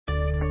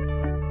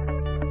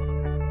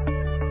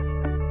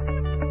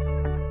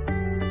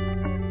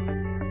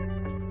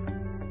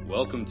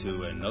Welcome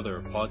to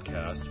another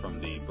podcast from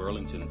the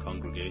Burlington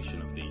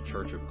congregation of the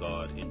Church of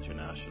God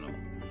International.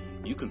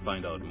 You can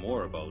find out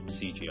more about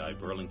CGI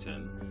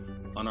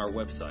Burlington on our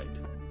website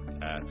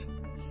at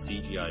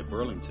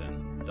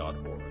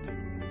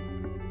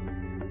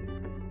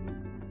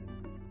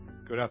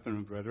cgiburlington.org. Good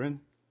afternoon,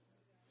 brethren.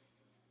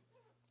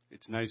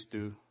 It's nice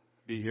to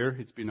be here.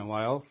 It's been a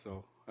while,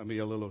 so I'm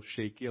a little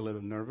shaky, a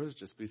little nervous.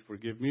 Just please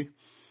forgive me.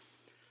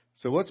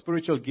 So what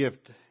spiritual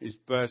gift is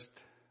best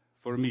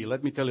for me?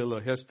 Let me tell you a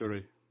little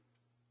history.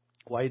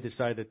 Why I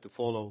decided to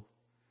follow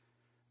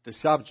the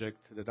subject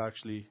that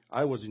actually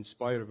I was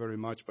inspired very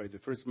much by the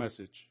first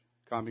message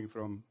coming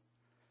from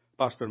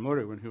Pastor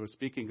Murray when he was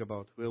speaking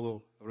about we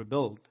will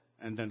rebuild,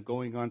 and then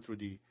going on through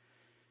the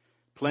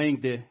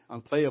playing the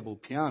unplayable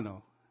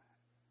piano,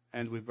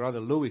 and with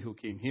Brother Louis who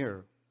came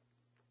here,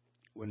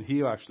 when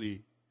he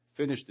actually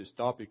finished this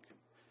topic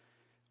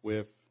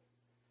with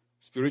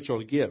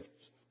spiritual gifts.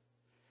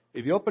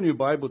 If you open your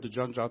Bible to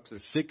John chapter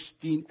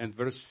 16 and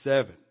verse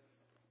 7.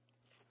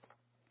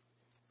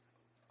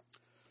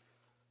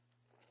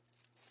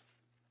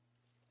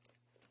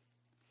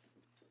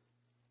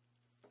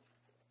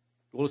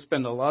 We'll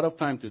spend a lot of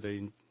time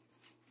today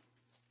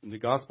in the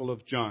Gospel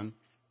of John.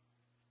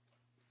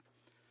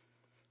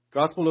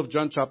 Gospel of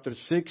John chapter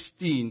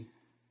 16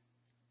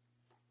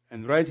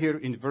 and right here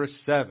in verse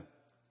 7.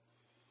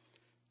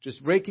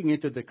 Just breaking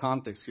into the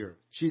context here.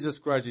 Jesus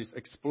Christ is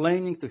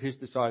explaining to his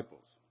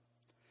disciples,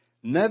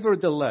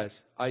 "Nevertheless,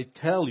 I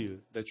tell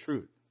you the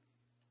truth.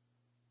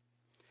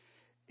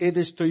 It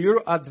is to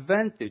your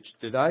advantage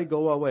that I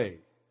go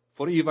away.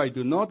 For if I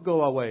do not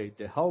go away,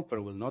 the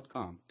Helper will not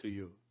come to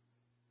you.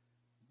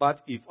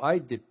 But if I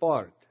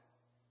depart,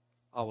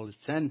 I will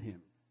send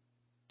him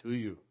to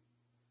you.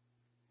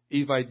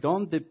 If I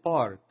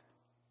depart,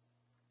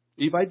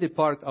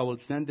 I will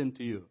send him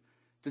to you."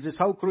 This is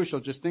how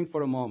crucial. Just think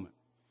for a moment.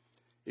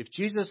 If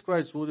Jesus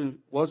Christ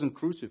wasn't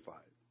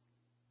crucified,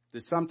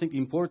 there's something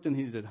important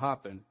here that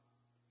happened.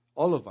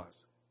 All of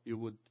us, we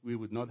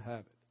would not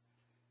have it.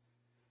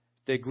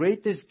 The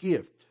greatest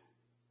gift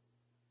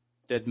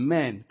that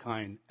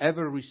mankind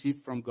ever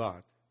received from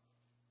God,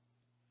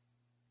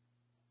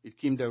 it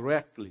came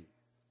directly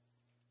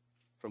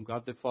from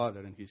God the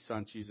Father and His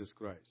Son, Jesus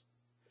Christ.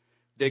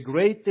 The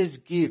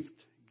greatest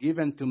gift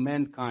given to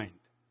mankind,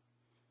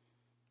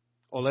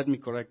 or let me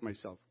correct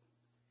myself,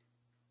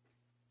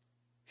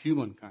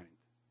 humankind.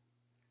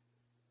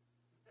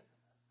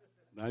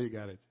 Now you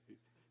got it.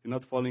 You're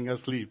not falling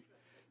asleep.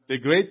 The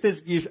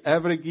greatest gift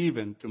ever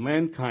given to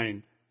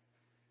mankind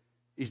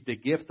is the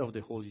gift of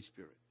the Holy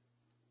Spirit.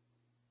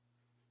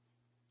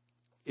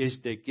 Is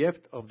the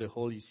gift of the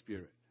Holy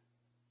Spirit.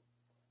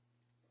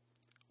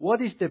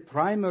 What is the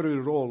primary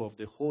role of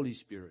the Holy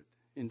Spirit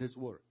in this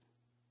world?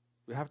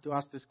 We have to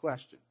ask this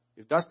question.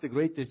 If that's the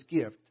greatest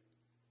gift,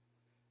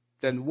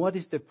 then what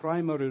is the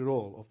primary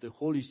role of the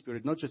Holy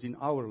Spirit, not just in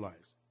our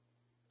lives,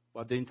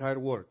 but the entire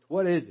world?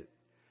 What is it?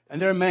 And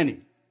there are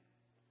many.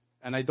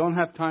 And I don't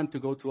have time to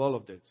go through all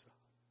of this.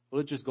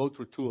 We'll just go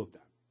through two of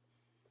them.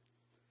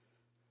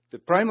 The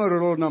primary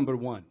role, number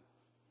one,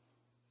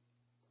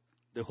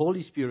 the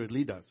Holy Spirit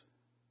leads us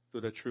to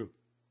the truth.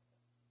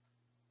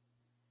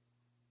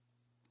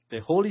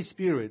 The Holy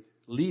Spirit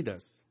leads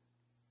us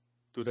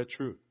to the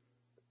truth.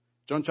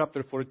 John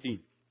chapter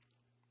 14.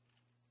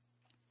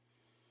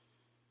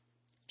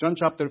 John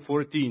chapter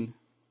 14,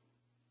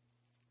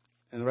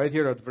 and right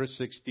here at verse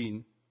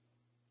 16.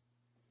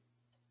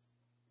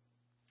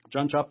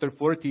 John chapter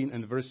 14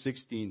 and verse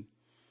 16.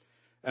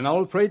 "And I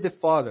will pray the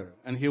Father,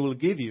 and He will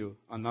give you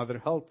another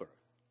helper,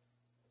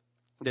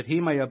 that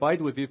He may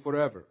abide with you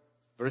forever."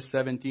 Verse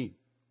 17.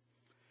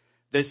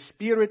 "The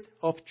Spirit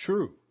of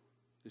truth."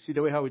 You see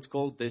the way how it's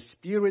called? "The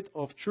Spirit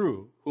of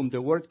truth, whom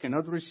the world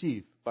cannot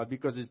receive, but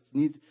because it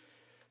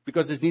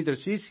neither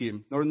sees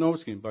Him nor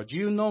knows Him. But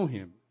you know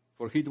Him,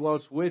 for He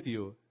dwells with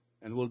you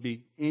and will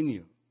be in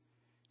you.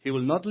 He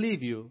will not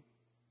leave you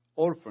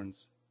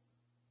orphans.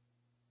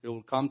 He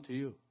will come to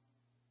you."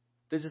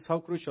 This is how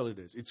crucial it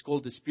is. It's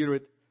called the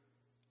Spirit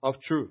of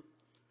truth.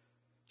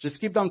 Just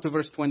skip down to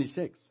verse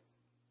 26.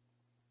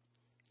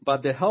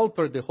 "But the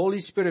Helper, the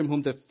Holy Spirit,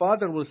 whom the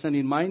Father will send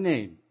in my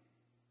name,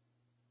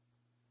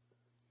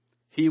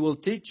 He will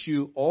teach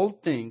you all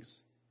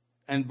things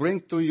and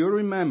bring to your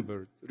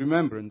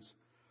remembrance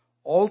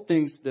all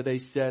things that I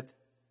said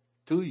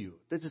to you."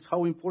 This is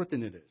how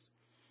important it is.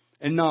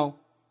 And now,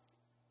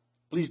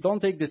 please don't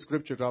take the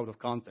scripture out of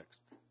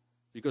context.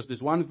 Because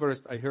there's one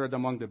verse I heard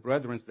among the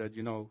brethren that,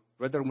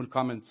 brethren will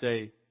come and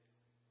say,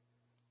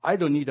 "I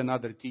don't need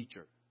another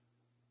teacher.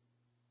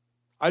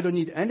 I don't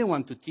need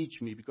anyone to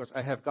teach me because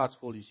I have God's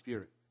Holy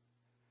Spirit.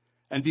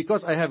 And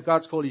because I have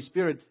God's Holy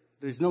Spirit,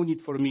 there is no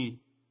need for me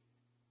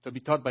to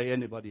be taught by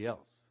anybody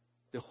else.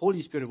 The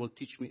Holy Spirit will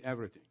teach me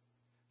everything."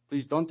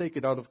 Please don't take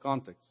it out of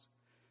context.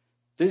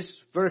 This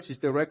verse is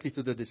directly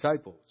to the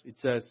disciples. It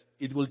says,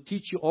 "It will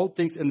teach you all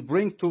things and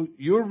bring to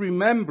your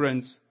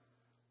remembrance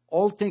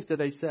all things that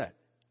I said."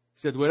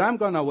 He said, "When I'm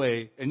gone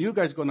away and you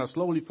guys are going to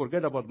slowly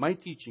forget about my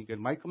teaching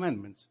and my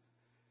commandments,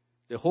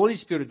 the Holy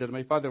Spirit that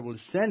my Father will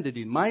send it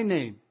in my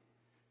name,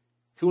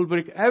 He will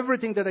bring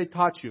everything that I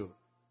taught you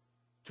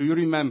to your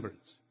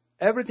remembrance.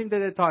 Everything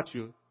that I taught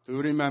you to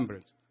your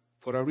remembrance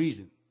for a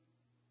reason.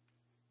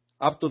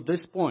 Up to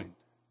this point,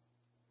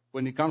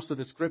 when it comes to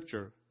the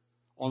Scripture,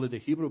 only the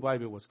Hebrew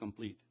Bible was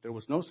complete. There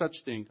was no such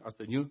thing as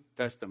the New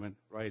Testament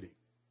writing.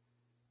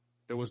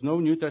 There was no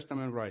New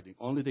Testament writing,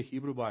 only the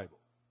Hebrew Bible.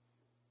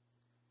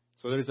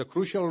 So there is a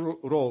crucial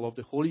role of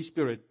the Holy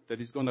Spirit that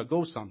is going to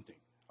go something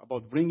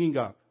about bringing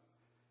up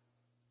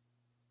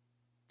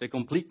the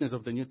completeness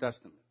of the New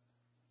Testament,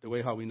 the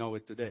way how we know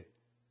it today.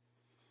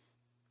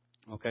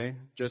 Okay?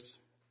 Just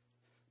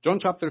John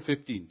chapter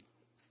 15.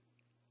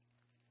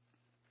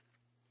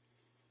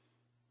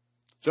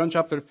 John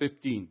chapter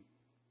 15.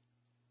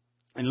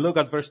 And look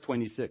at verse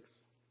 26.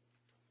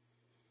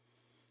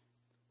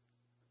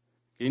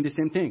 In the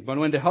same thing. But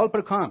when the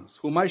Helper comes,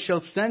 whom I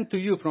shall send to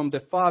you from the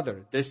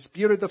Father, the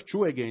Spirit of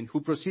truth again, who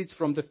proceeds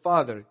from the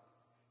Father,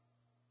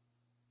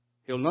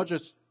 He will not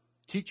just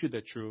teach you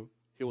the truth,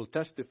 He will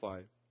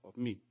testify of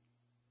me.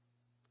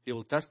 He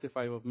will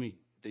testify of me.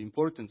 The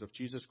importance of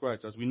Jesus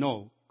Christ, as we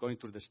know, going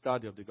through the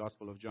study of the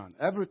Gospel of John.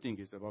 Everything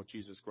is about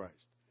Jesus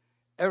Christ.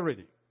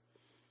 Everything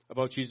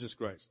about Jesus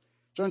Christ.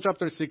 John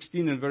chapter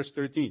 16 and verse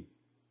 13.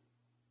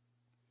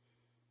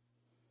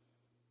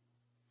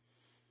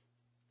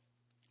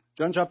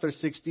 John chapter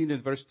 16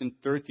 and verse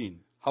 13.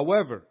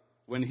 However,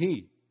 when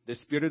He, the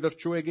Spirit of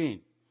truth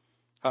again,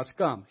 has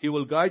come, He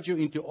will guide you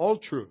into all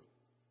truth.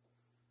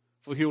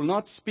 For He will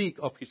not speak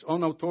of His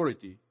own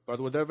authority, but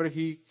whatever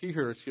He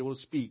hears, He will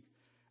speak.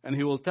 And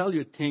He will tell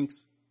you things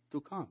to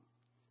come.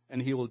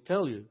 And He will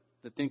tell you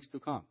the things to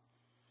come.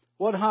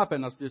 What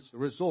happened as this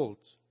result,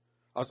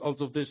 as out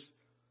of this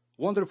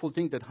wonderful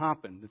thing that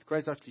happened, that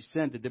Christ actually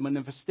sent, the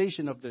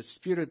manifestation of the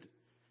Spirit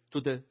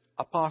to the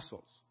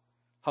apostles,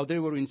 how they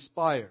were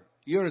inspired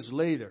years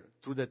later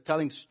through the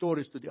telling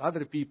stories to the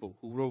other people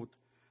who wrote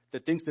the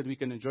things that we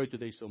can enjoy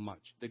today so much,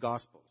 the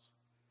Gospels,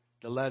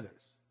 the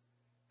letters,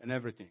 and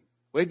everything.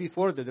 Way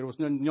before that, there was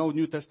no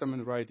New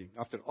Testament writing.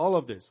 After all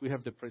of this, we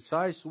have the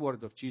precise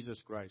word of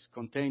Jesus Christ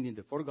contained in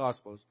the 4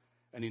 Gospels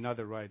and in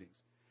other writings.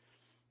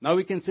 Now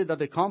we can sit at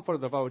the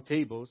comfort of our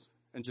tables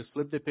and just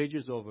flip the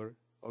pages over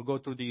or go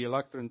through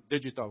the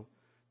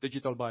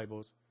digital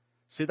Bibles,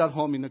 sit at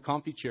home in a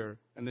comfy chair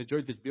and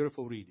enjoy this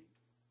beautiful reading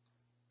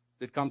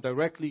that come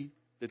directly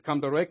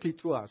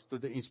to us through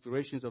the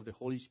inspirations of the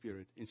Holy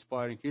Spirit,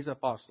 inspiring His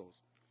apostles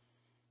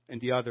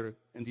and the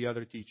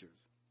other teachers.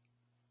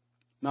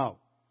 Now,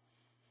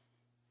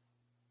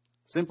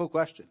 simple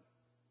question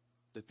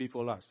that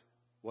people ask: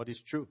 what is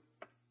true?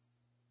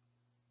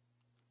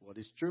 What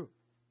is true?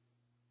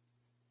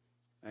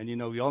 And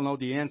we all know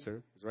the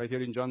answer. It's right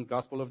here in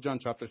Gospel of John,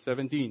 chapter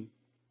 17.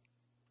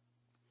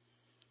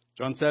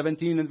 John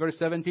 17 and verse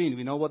 17.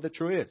 We know what the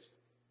truth is.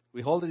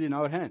 We hold it in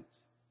our hands.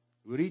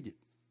 We read it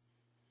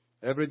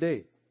every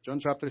day. John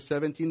chapter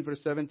 17,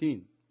 verse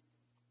 17.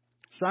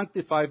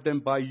 Sanctify them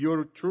by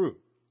your truth.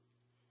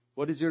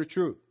 What is your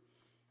truth?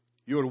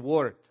 Your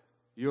word.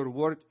 Your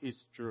word is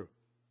true.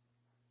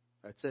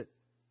 That's it.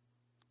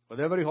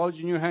 Whatever you hold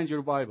in your hands,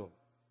 your Bible.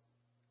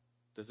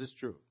 This is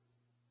true.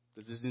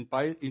 This is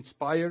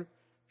inspired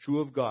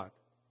truth of God.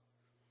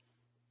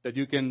 That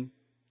you can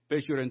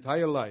base your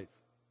entire life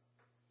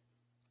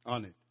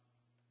on it.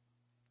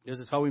 This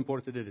is how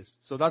important it is.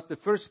 So that's the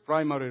first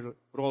primary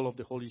role of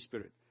the Holy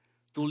Spirit,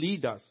 to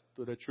lead us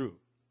to the truth.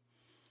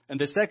 And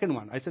the second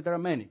one, I said there are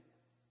many.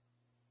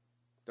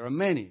 There are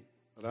many,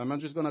 but I'm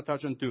just going to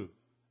touch on 2.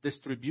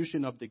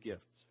 Distribution of the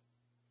gifts.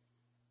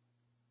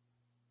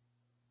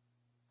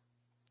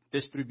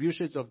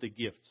 Distributions of the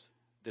gifts.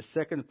 The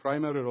second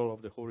primary role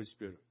of the Holy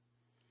Spirit.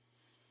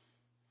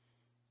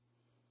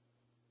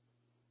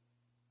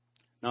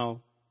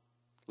 Now,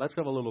 let's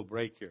have a little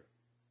break here.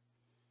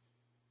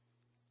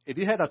 If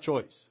you had a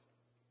choice,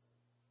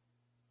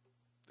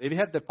 if you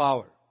had the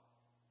power,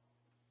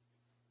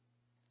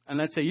 and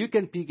let's say you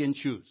can pick and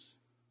choose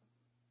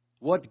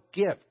what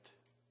gift,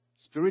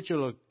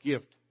 spiritual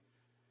gift,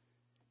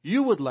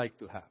 you would like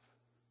to have,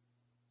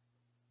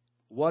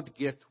 what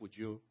gift would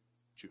you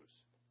choose?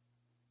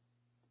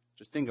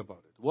 Just think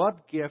about it.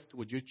 What gift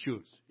would you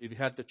choose if you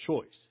had the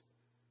choice?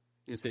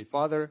 You say,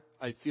 Father,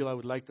 I feel I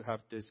would like to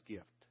have this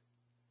gift.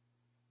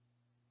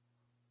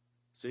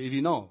 So if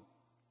you know,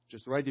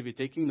 just write, if you're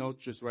taking notes,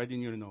 just write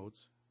in your notes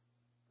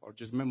or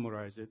just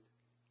memorize it.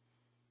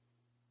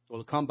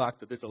 We'll come back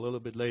to this a little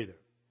bit later.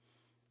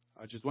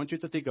 I just want you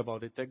to think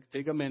about it.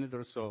 Take a minute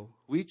or so.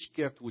 Which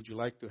gift would you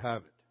like to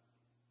have it?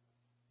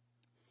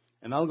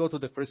 And I'll go to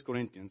the 1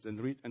 Corinthians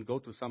and read and go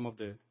to some of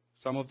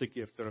the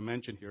gifts that are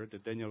mentioned here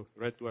that Daniel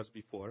read to us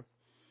before.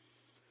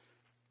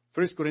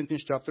 1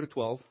 Corinthians chapter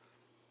 12.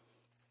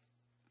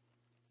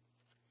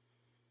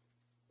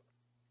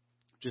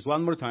 Just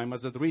one more time,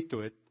 as I read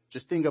to it,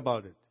 just think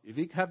about it. If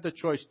you have the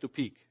choice to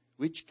pick,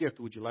 which gift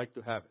would you like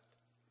to have it?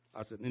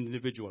 As an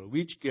individual,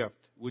 which gift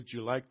would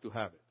you like to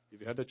have it? If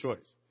you had the choice.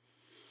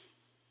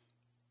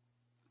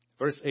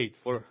 Verse 8,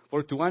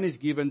 For to one is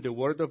given the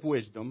word of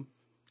wisdom,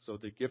 so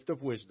the gift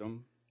of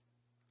wisdom,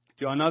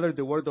 to another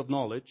the word of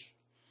knowledge,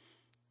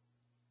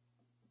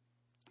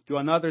 to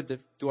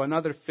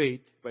another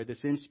faith by the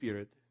same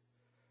Spirit,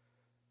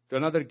 to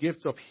another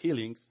gifts of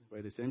healings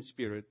by the same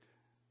Spirit,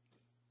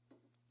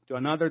 to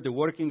another the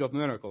working of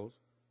miracles,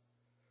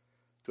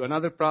 to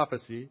another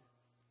prophecy,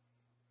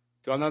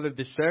 to another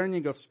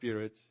discerning of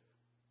spirits,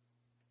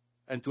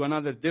 and to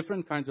another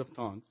different kinds of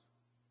tongues,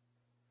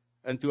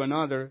 and to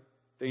another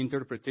the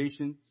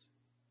interpretations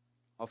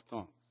of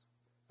tongues.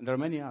 And there are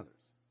many others.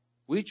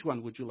 Which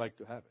one would you like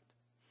to have it?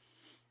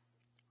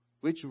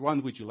 Which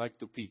one would you like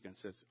to pick and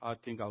says, I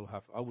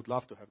would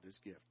love to have this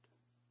gift?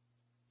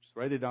 Just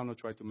write it down or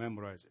try to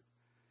memorize it.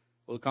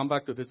 We'll come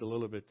back to this a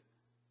little bit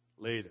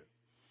later.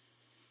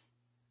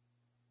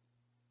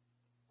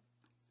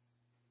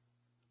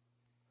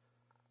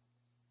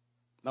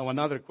 Now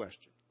another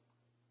question.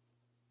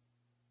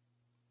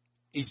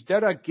 Is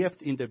there a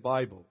gift in the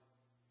Bible?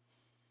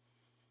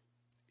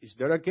 Is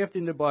there a gift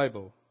in the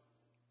Bible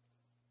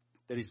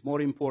that is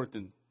more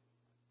important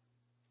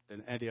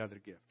than any other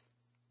gift?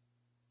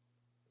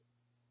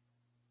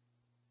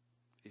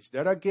 Is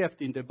there a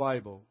gift in the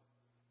Bible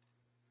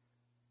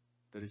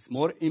that is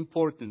more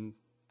important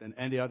than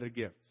any other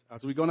gifts?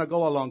 As we're going to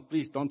go along,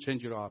 please don't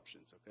change your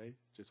options, okay?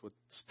 Just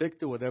stick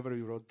to whatever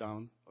you wrote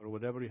down or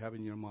whatever you have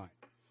in your mind.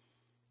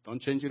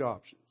 Don't change your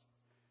options.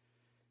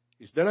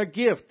 Is there a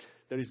gift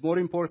that is more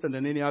important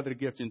than any other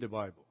gift in the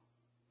Bible?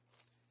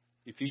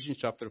 Ephesians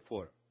chapter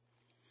 4.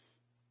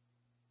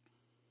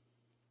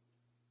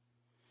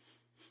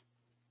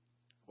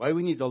 Why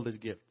we need all these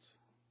gifts?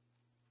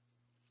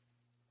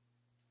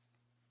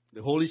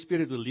 The Holy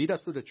Spirit will lead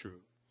us to the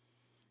truth.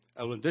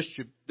 I will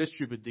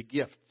distribute the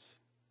gifts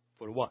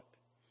for what?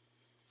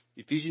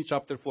 Ephesians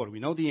chapter 4. We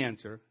know the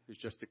answer. It's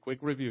just a quick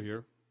review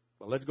here.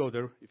 But let's go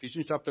there.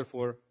 Ephesians chapter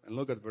 4 and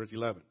look at verse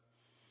 11.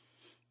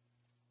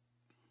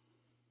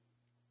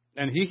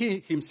 And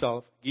he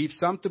himself gave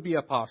some to be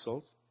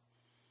apostles,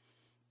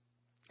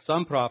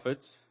 some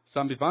prophets,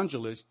 some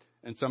evangelists,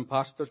 and some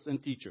pastors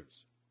and teachers.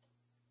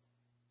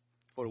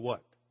 For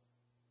what?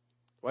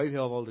 Why do we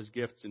have all these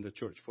gifts in the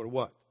church? For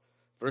what?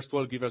 Verse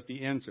 12 gives us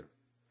the answer.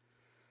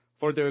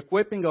 For the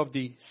equipping of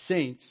the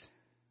saints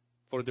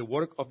for the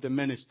work of the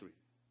ministry.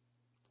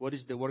 What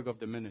is the work of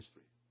the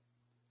ministry?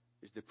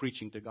 It's the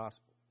preaching the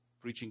gospel.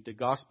 Preaching the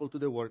gospel to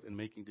the world and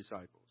making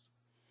disciples.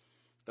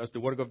 That's the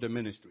work of the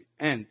ministry.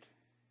 And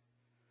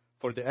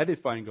for the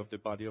edifying of the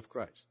body of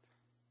Christ.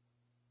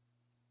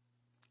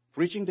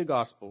 Preaching the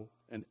gospel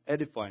and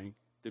edifying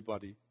the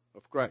body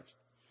of Christ.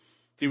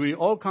 Till we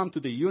all come to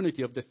the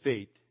unity of the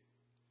faith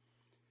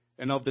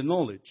and of the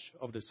knowledge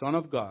of the Son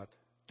of God,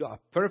 to a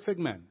perfect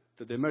man,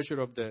 to the measure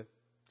of the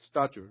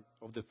stature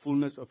of the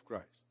fullness of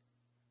Christ.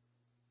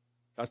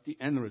 That's the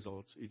end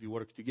result if you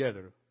work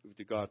together with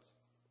the God's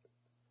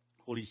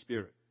Holy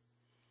Spirit.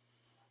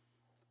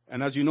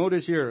 And as you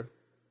notice here,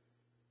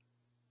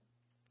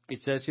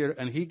 it says here,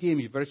 and he gave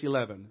me, verse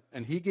 11,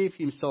 and he gave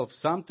himself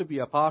some to be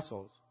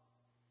apostles,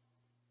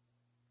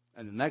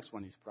 and the next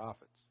one is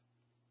prophets.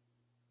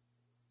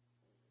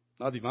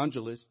 Not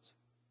evangelists,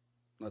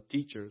 not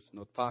teachers,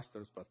 not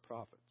pastors, but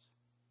prophets.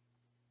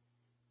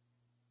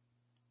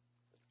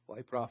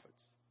 Why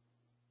prophets?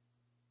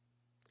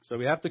 So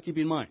we have to keep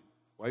in mind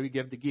why we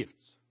give the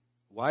gifts.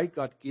 Why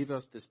God gave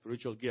us the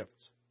spiritual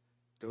gifts.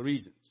 Two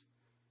reasons.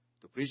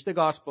 To preach the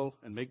gospel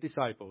and make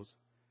disciples,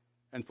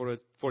 and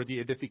for the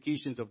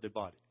edifications of the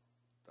body.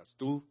 That's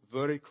two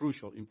very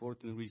crucial,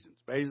 important reasons.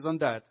 Based on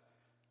that,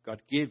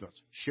 God gave us,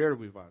 shared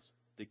with us,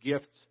 the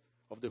gifts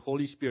of the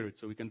Holy Spirit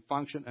so we can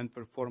function and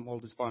perform all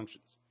these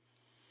functions.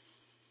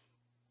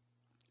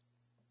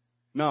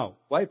 Now,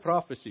 why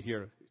prophecy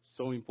here? It's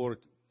so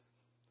important.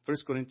 1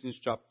 Corinthians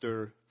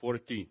chapter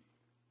 14.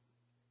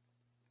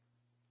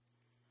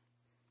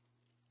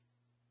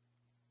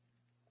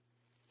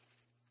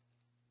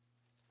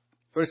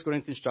 1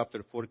 Corinthians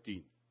chapter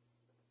 14.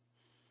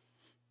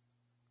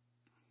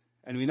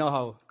 And we know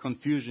how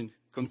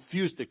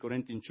confused the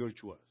Corinthian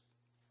church was.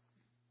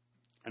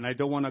 And I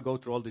don't want to go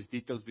through all these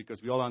details because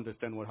we all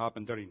understand what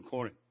happened there in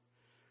Corinth.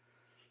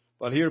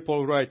 But here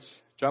Paul writes,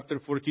 chapter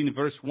 14,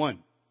 verse 1.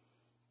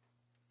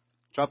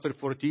 Chapter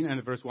 14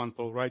 and verse 1,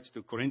 Paul writes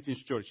to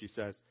Corinthians church, he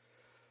says,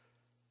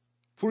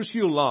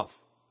 pursue love.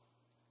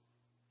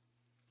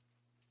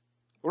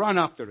 Run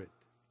after it.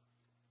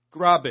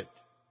 Grab it.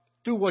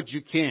 Do what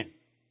you can.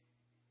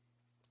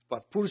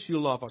 But pursue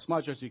love as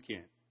much as you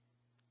can.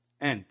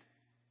 And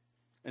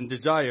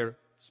desire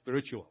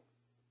spiritual.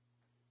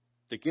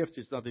 The gift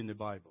is not in the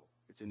Bible.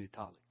 It's in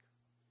italic.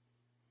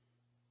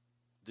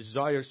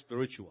 Desire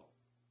spiritual.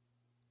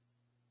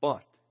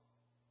 But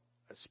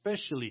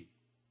especially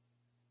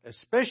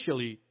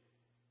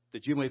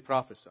that you may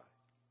prophesy.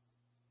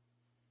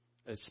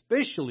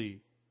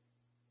 Especially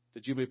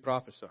that you may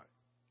prophesy.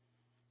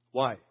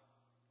 Why?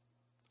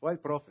 Why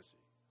prophecy?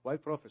 Why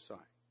prophesy?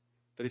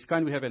 That is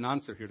kind we have an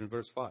answer here in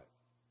verse 5.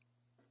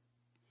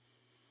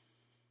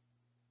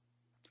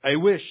 I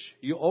wish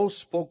you all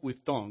spoke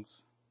with tongues,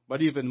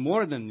 but even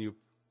more than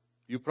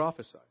you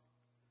prophesy.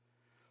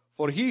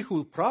 For he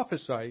who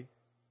prophesies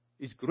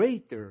is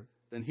greater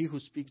than he who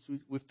speaks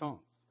with tongues,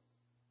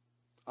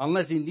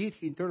 unless indeed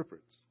he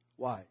interprets.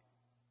 Why?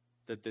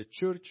 That the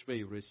church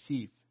may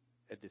receive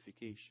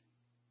edification.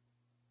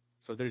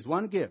 So there is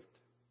one gift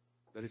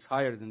that is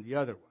higher than the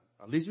other one.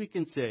 At least we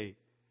can say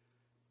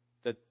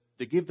that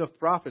the gift of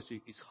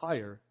prophecy is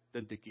higher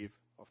than the gift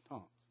of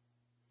tongues.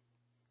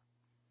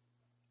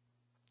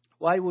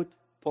 Why would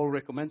Paul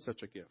recommend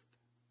such a gift?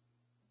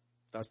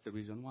 That's the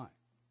reason why.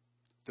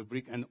 To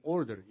bring an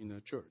order in a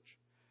church.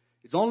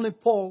 It's only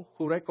Paul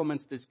who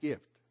recommends this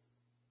gift.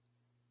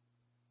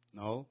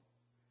 No,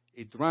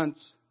 it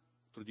runs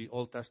through the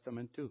Old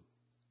Testament too.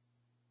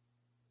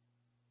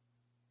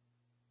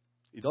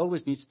 It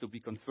always needs to be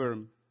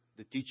confirmed,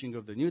 the teaching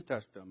of the New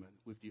Testament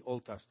with the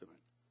Old Testament.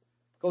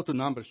 Go to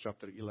Numbers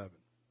chapter 11.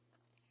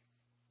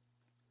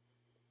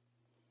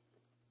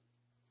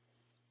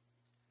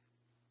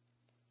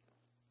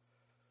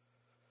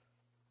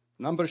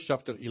 Numbers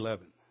chapter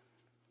 11.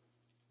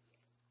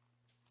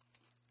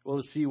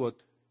 We'll see what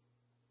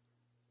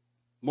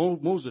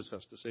Moses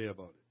has to say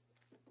about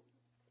it.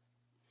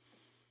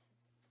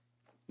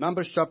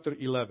 Numbers chapter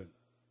 11.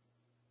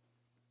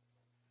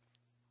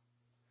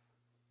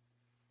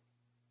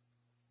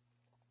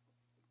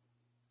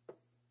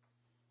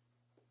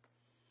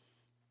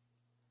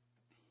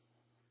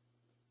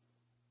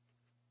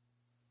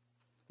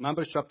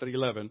 Numbers chapter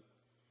 11.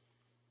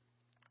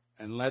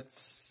 And let's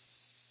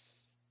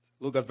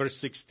look at verse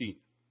 16.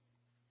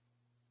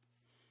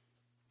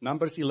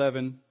 Numbers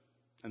 11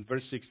 and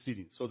verse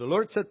 16. So the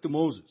Lord said to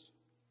Moses,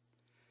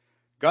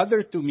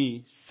 "Gather to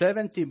me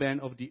 70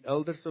 men of the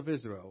elders of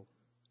Israel,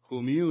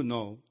 whom you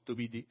know to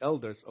be the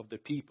elders of the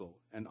people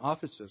and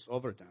officers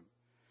over them.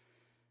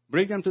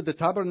 Bring them to the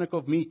tabernacle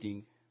of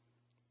meeting,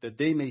 that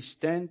they may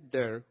stand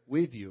there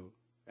with you."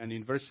 And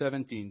in verse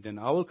 17, "Then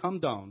I will come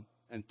down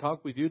and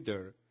talk with you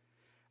there,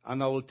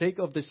 and I will take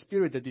of the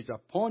Spirit that is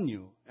upon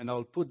you, and I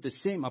will put the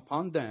same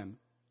upon them,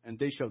 and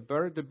they shall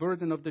bear the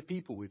burden of the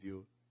people with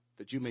you,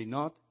 that you may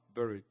not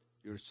bear it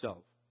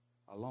yourself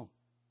alone."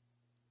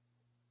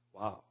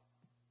 Wow.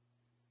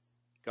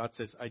 God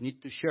says, I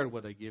need to share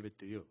what I gave it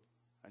to you.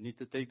 I need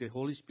to take the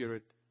Holy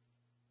Spirit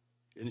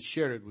and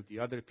share it with the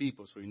other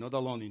people, so you're not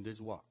alone in this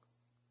walk.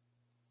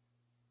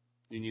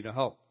 You need a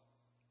help.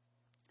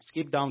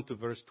 Skip down to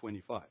verse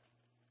 25.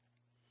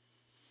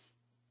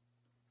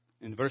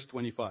 In verse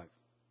 25.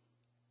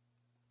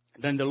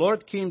 Then the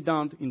Lord came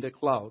down in the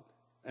cloud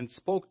and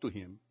spoke to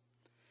him,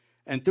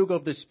 and took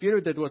of the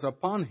Spirit that was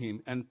upon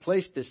him, and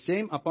placed the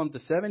same upon the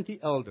 70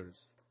 elders.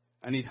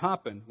 And it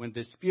happened, when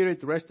the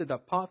Spirit rested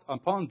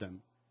upon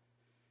them,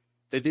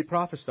 that they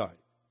prophesied,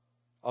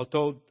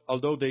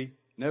 although they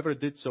never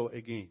did so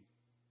again.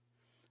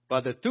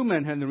 But the 2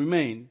 men had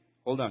remained.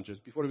 Hold on,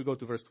 just before we go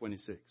to verse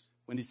 26.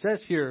 When it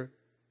says here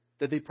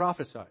that they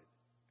prophesied,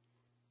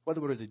 what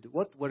were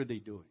they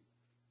doing?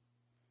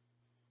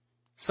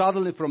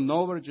 Suddenly from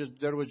nowhere,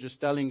 they were just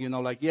telling,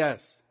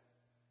 yes,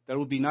 there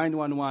will be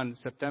 9/11,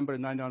 September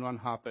 9/11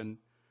 happen,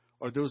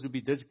 or there will be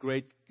this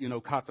great,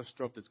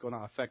 catastrophe that's going to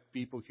affect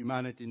people,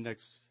 humanity in the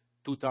next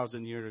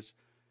 2,000 years.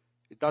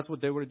 That's what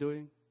they were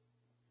doing.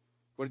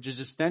 Were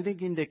just standing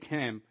in the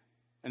camp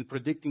and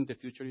predicting the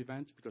future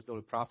events because they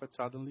were prophets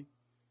suddenly.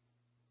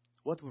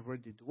 What were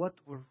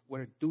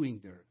they doing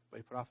there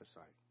by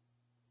prophesying?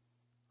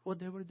 What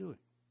they were doing?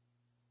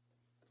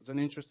 It's an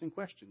interesting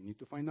question. You need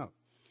to find out.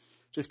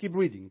 Just keep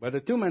reading. But the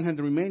 2 men had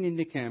remained in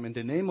the camp, and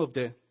the name of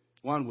the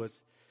one was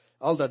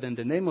Eldad, and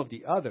the name of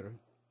the other,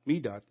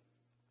 Medad,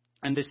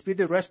 and the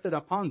Spirit rested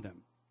upon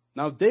them.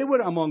 Now they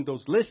were among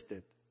those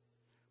listed,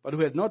 but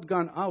who had not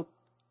gone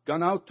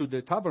out to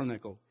the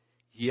tabernacle,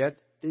 yet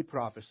they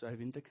prophesied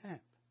in the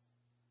camp.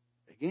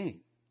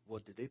 Again,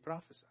 what did they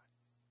prophesy?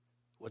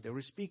 What they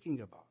were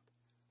speaking about.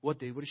 What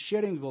they were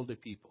sharing with all the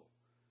people.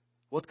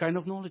 What kind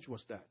of knowledge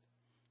was that?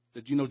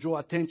 That, draw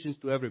attention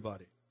to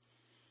everybody.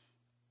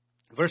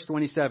 Verse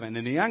 27,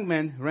 and the young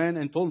man ran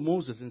and told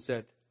Moses and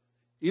said,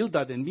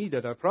 Eldad and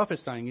Medad are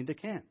prophesying in the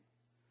camp.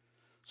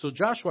 So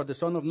Joshua, the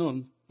son of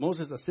Nun,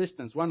 Moses'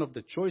 assistant, one of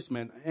the choice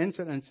men,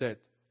 answered and said,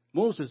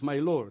 Moses, my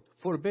Lord,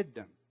 forbid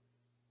them.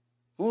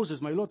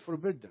 Moses, my Lord,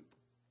 forbid them.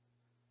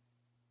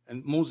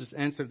 And Moses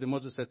answered, and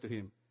Moses said to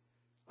him,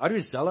 are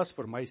you zealous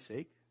for my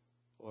sake?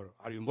 Or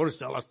are you more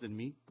zealous than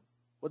me?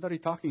 What are you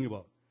talking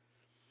about?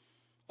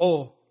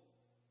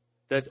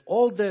 That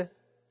all the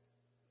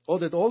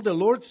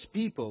Lord's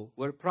people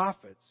were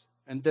prophets,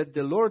 and that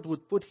the Lord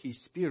would put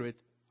His Spirit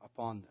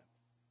upon them.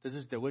 This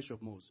is the wish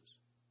of Moses.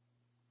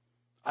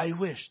 I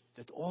wish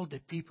that all the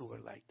people were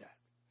like that.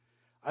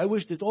 I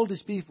wish that all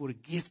these people were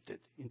gifted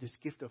in this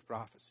gift of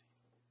prophecy.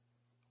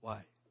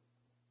 Why?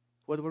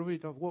 What were we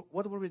talking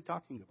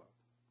about?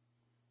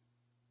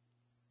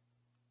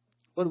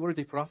 What were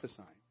they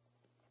prophesying?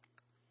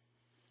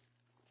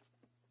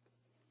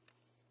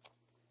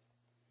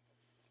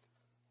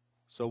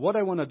 So what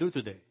I want to do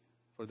today,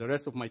 for the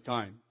rest of my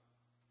time,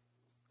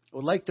 I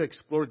would like to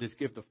explore this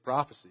gift of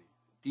prophecy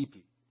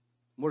deeply,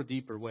 more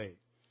deeper way.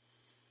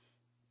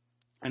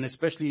 And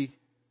especially,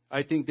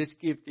 I think this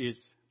gift is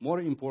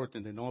more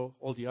important than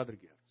all the other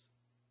gifts.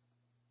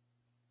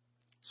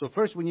 So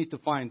first we need to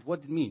find what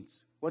it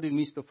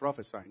means to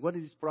prophesy. What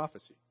is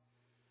prophecy?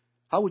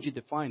 How would you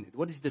define it?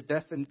 What is the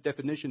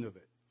definition of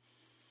it?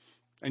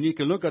 And you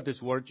can look at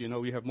this word.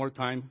 We have more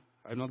time.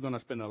 I'm not going to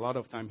spend a lot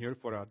of time here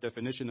for a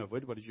definition of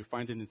it, but you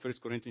find it in 1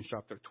 Corinthians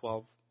chapter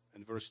 12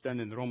 and verse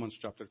 10, and Romans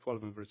chapter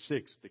 12 and verse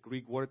 6, the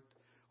Greek word,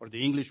 or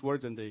the English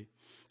words and the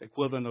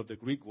equivalent of the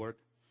Greek word.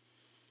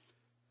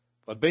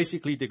 But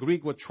basically, the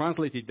Greek word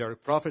translated there,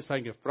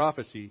 prophesying of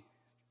prophecy,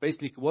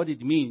 basically what it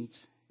means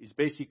is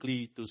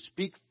basically to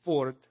speak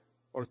forth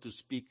or to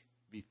speak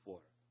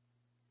before.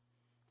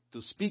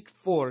 To speak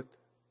forth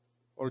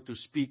or to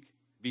speak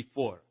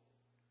before.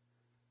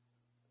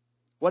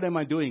 What am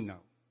I doing now?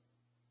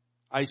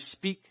 I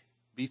speak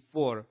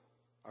before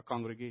a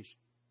congregation.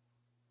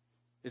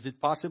 Is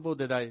it possible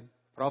that I'm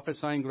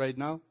prophesying right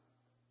now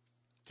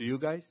to you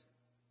guys?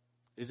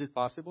 Is it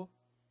possible?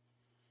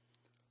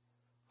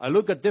 I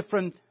look at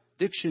different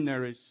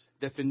dictionaries'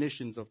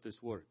 definitions of this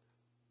word.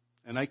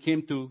 And I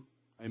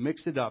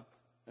mixed it up,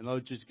 and I'll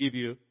just give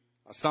you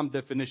some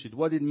definition.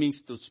 What it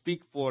means to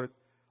speak forth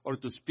or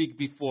to speak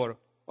before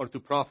or to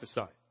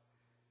prophesy.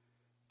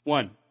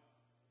 1,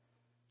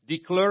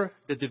 declare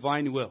the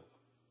divine will.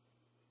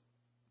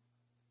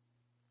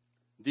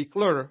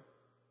 Declare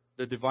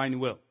the divine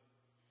will.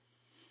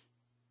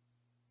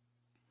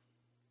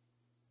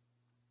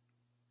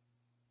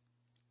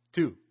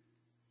 2,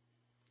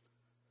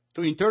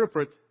 to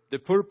interpret the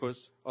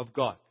purpose of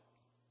God.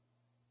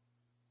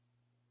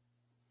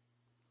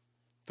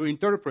 To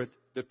interpret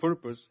the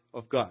purpose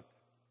of God.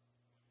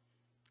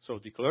 So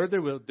declare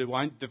the will,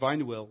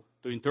 divine will,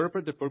 to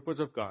interpret the purpose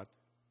of God.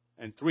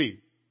 And 3,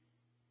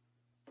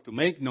 to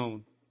make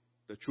known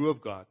the truth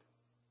of God,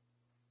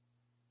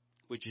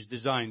 which is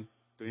designed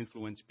to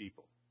influence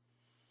people.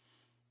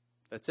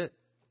 That's it.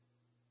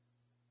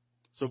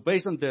 So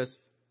based on this,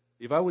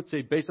 if I would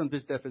say based on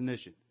this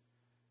definition,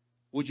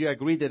 would you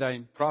agree that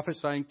I'm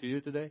prophesying to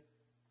you today?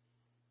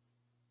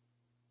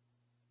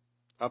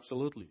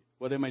 Absolutely.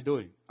 What am I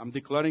doing? I'm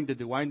declaring the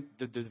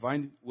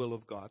divine will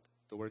of God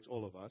towards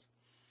all of us.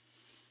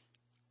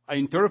 I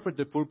interpret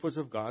the purpose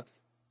of God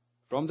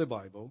from the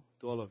Bible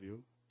to all of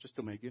you, just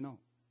to make you know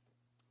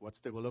what's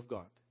the will of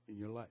God in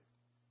your life.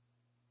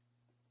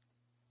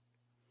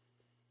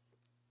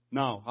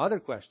 Now, other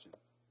question.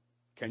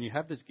 Can you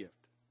have this gift?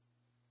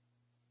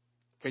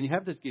 Can you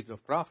have this gift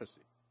of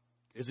prophecy?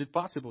 Is it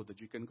possible that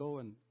you can go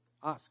and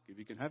ask if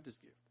you can have this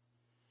gift?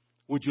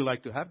 Would you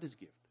like to have this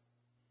gift?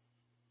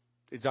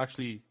 It's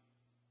actually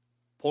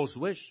Paul's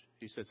wish.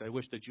 He says, I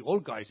wish that you all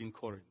guys in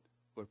Corinth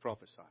were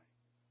prophesying.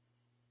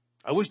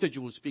 I wish that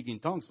you would speak in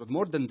tongues, but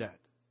more than that,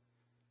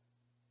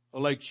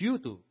 I'd like you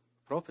to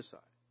prophesy.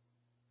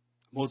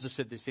 Moses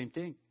said the same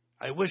thing.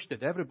 I wish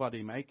that everybody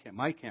in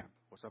my camp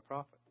was a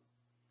prophet.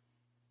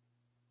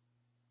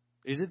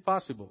 Is it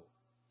possible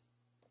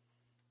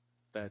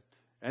that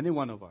any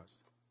one of us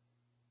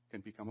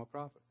can become a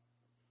prophet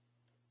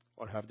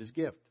or have this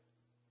gift?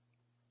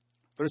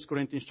 1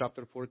 Corinthians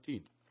chapter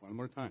 14. One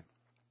more time.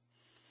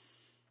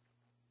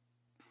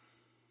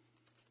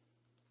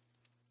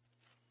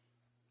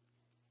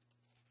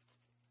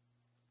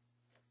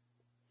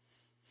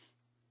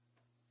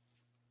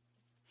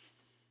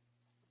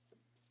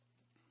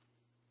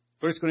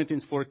 First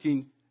Corinthians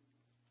 14,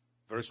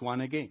 verse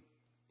 1 again.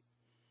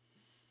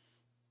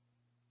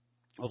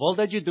 Of all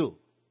that you do,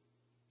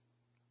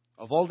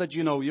 of all that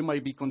you know, you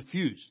might be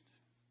confused.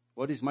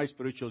 What is my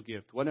spiritual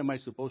gift? What am I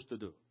supposed to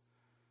do?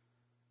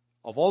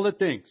 Of all the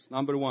things,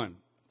 number 1,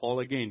 Paul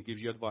again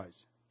gives you advice.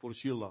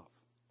 Pursue love.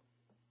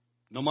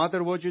 No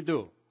matter what you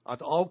do,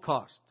 at all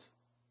costs,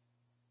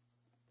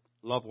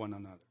 love one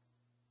another.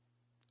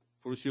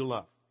 Pursue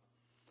love.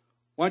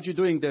 Once you're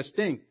doing this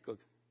thing,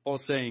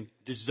 Paul's saying,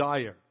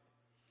 desire.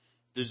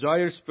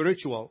 Desire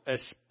spiritual,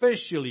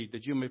 especially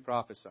that you may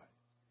prophesy.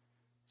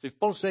 So if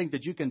Paul's saying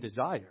that you can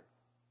desire,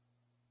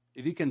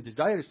 if you can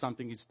desire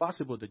something, it's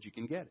possible that you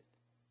can get it.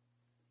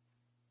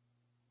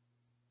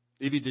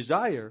 If you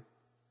desire,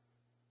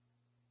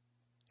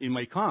 it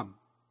might come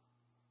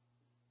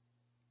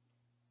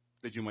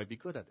that you might be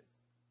good at it.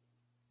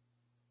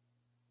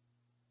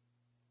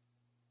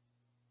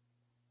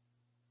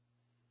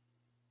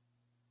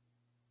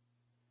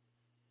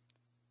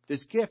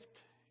 This gift,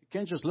 you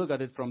can't just look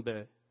at it from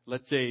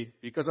let's say,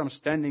 because I'm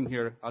standing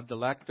here at the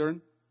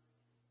lectern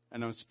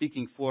and I'm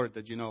speaking for it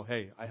that,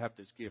 hey, I have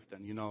this gift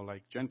and,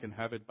 like Jen can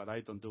have it, but I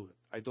don't do it.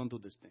 I don't do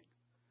this thing.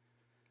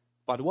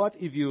 But what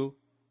if you're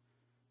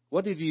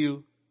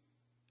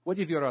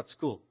at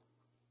school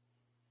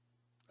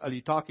and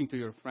you're talking to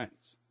your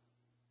friends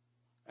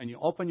and you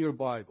open your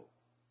Bible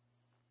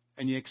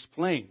and you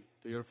explain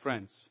to your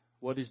friends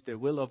what is the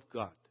will of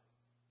God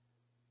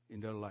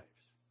in their lives?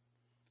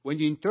 When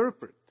you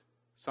interpret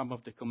some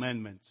of the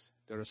commandments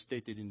that are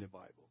stated in the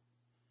Bible,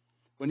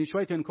 when you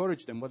try to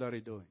encourage them, what are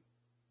they doing?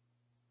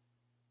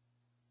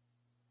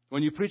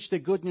 When you preach the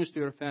good news to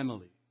your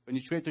family, when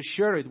you try to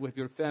share it with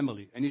your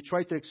family, and you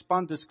try to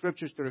expand the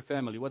scriptures to your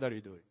family, what are you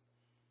doing?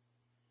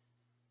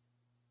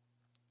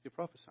 You're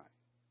prophesying.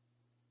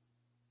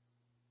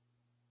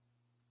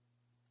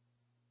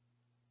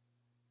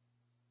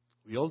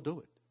 We all do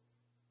it.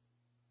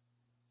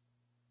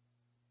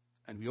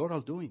 And we are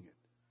all doing it.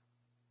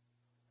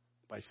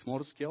 By a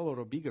small scale or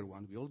a bigger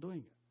one, we're all doing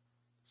it.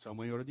 Some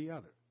way or the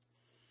other.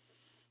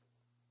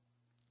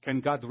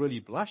 Can God really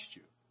bless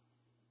you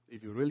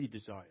if you really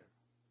desire?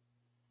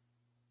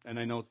 And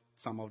I know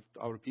some of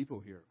our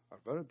people here are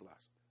very blessed.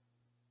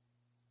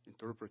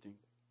 Interpreting,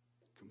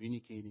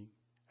 communicating,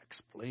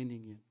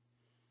 explaining it.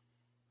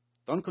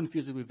 Don't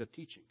confuse it with the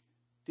teaching.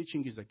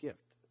 Teaching is a gift,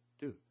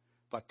 too.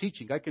 But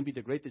teaching, I can be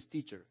the greatest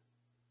teacher.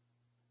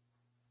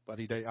 But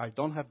if I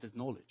don't have the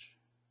knowledge,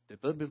 the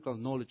biblical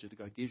knowledge that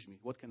God gives me,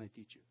 what can I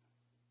teach you?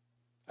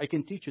 I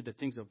can teach you the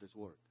things of this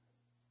world.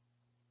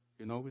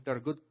 You know, there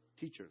are good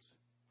teachers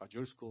at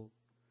your school,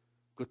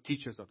 good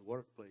teachers at the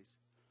workplace.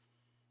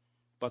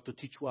 But to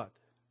teach what?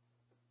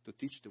 To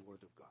teach the Word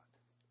of God.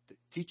 To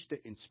teach the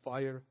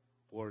inspired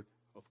Word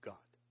of God.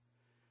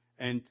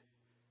 And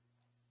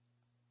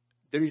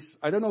there is,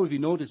 I don't know if you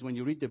notice when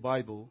you read the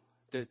Bible,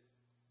 that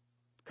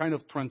kind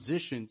of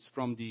transitions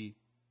from the,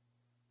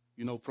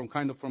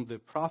 from the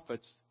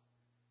prophets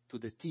to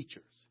the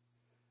teachers.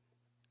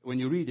 When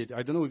you read it,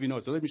 I don't know if you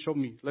know. So let me show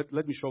you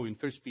in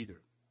 1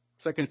 Peter,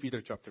 2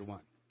 Peter chapter 1.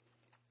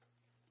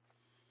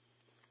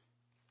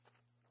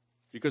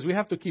 Because we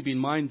have to keep in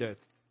mind that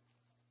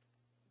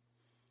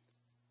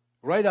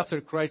right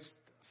after Christ's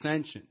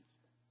ascension,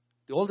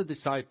 all the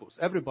disciples,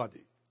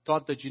 everybody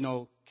thought that,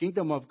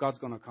 kingdom of God's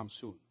going to come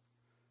soon.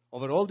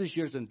 Over all these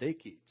years and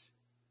decades,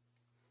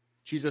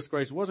 Jesus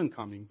Christ wasn't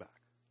coming back.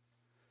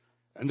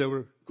 And they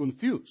were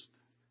confused.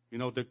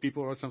 The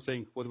people are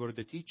saying, what were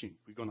the teaching?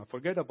 We're going to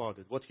forget about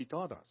it, what he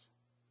taught us.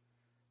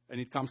 And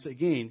it comes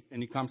again,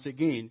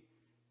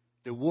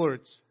 the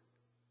words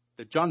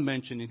that John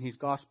mentioned in his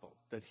gospel,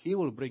 that he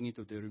will bring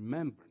into the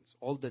remembrance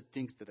all the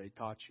things that I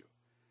taught you.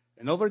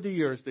 And over the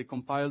years, they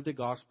compiled the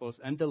Gospels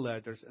and the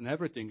letters and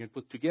everything and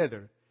put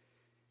together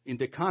in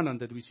the canon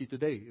that we see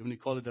today. And we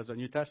call it as a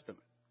New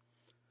Testament.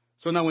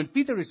 So now when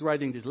Peter is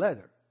writing this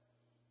letter,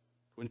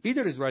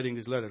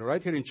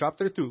 right here in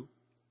chapter 2,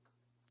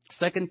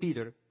 2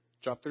 Peter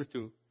chapter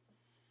 2,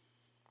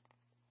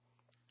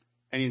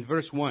 and in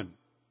verse 1,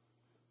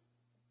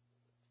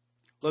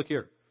 look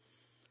here.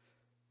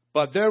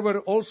 But there were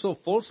also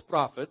false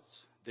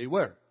prophets, they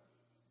were.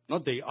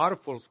 Not they are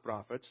false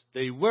prophets.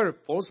 They were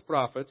false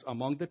prophets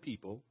among the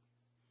people,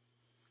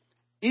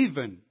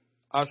 even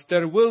as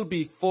there will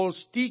be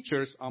false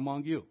teachers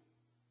among you.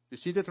 You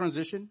see the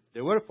transition?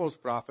 There were false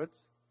prophets,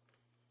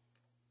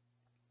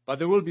 but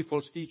there will be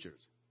false teachers.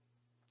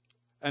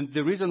 And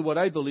the reason what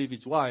I believe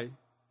is why,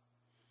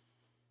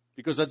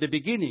 because at the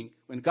beginning,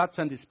 when God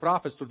sent his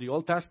prophets to the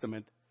Old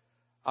Testament,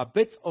 a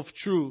bit of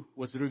truth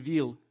was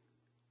revealed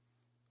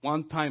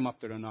one time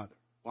after another.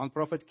 One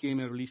prophet came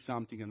and released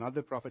something.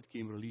 Another prophet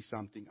came and released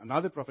something.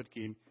 Another prophet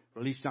came,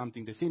 released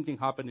something. The same thing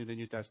happened in the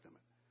New Testament.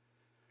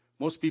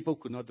 Most people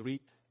could not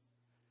read.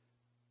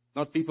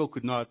 Not people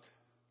could not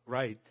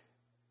write.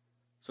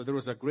 So there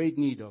was a great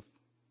need of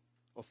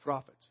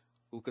prophets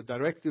who could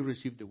directly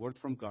receive the word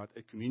from God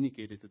and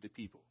communicate it to the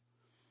people.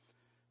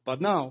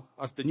 But now,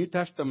 as the New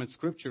Testament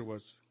scripture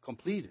was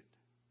completed,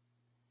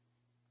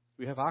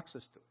 we have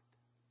access to it.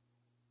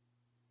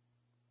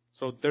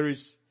 So there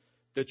is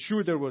the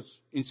truth that was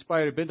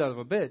inspired a bit out of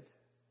a bit.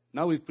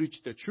 Now we preach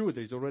the truth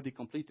that is already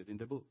completed in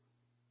the book.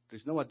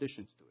 There's no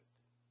additions to it.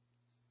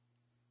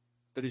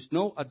 There is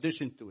no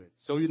addition to it.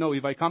 So,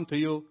 if I come to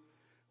you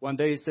one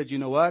day and said, you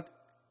know what?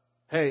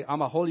 Hey,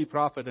 I'm a holy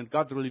prophet and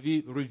God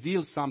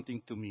revealed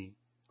something to me,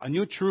 a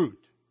new truth.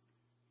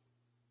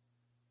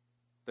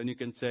 Then you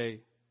can say,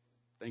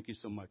 thank you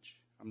so much.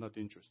 I'm not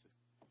interested.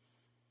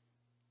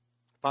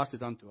 Pass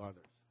it on to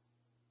others.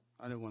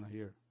 I don't want to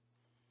hear.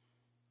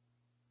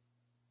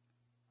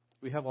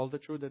 We have all the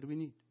truth that we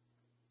need.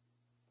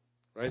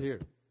 Right here,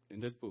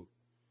 in this book.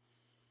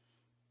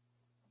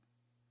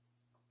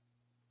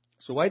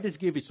 So why this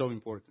gift is so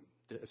important?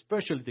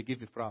 Especially the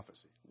gift of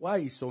prophecy. Why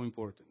is so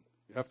important?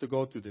 You have to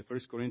go to the 1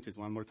 Corinthians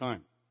one more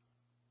time.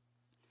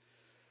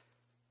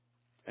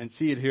 And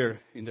see it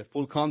here in the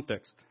full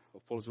context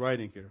of Paul's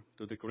writing here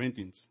to the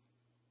Corinthians.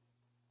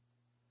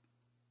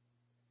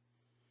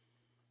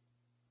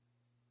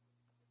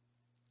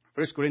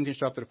 1 Corinthians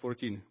chapter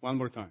 14, one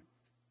more time.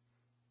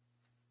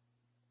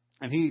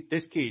 And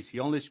this case,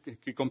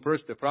 he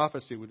compares the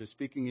prophecy with the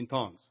speaking in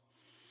tongues.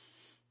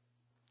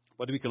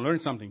 But we can learn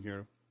something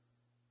here.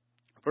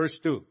 Verse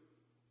 2.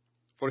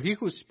 For he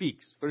who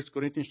speaks, 1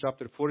 Corinthians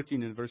chapter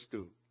 14 and verse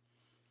 2.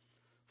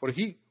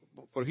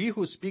 For he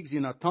who speaks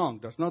in a tongue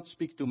does not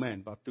speak to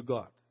men, but to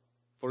God.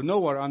 For no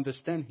one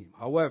understands him.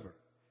 However,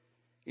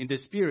 in the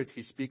Spirit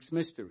he speaks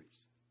mysteries.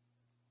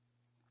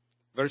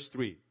 Verse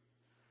 3.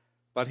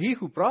 But he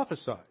who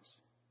prophesies,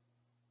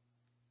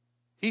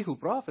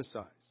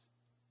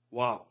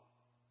 wow.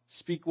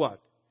 Speak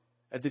what?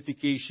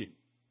 Edification,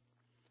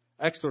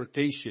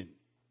 exhortation,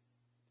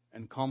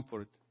 and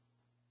comfort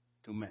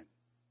to men.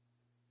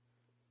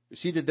 You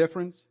see the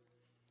difference?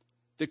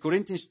 The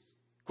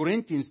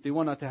Corinthians, they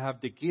wanted to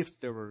have the gifts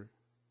that were,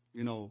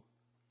 they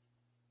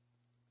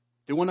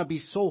want to be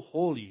so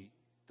holy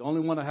They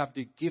only want to have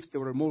the gifts that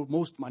were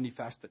most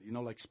manifested,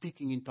 like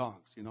speaking in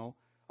tongues,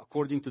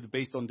 according to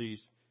based on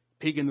these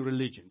pagan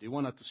religion. They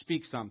wanted to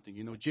speak something,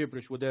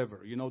 gibberish,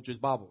 whatever,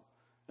 just babble.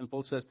 And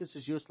Paul says, this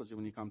is useless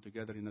when you come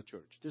together in a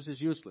church. This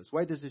is useless.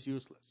 Why this is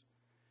useless?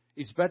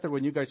 It's better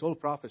when you guys all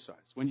prophesy.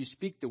 When you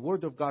speak the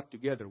word of God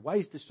together. Why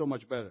is this so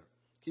much better?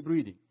 Keep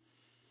reading.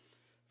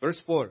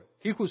 Verse 4.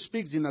 He who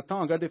speaks in a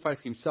tongue edifies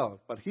himself,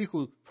 but he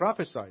who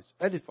prophesies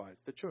edifies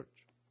the church.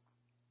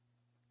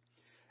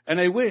 And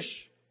I wish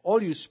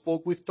all you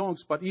spoke with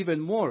tongues, but even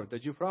more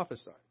that you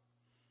prophesy.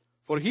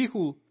 For he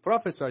who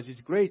prophesies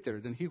is greater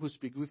than he who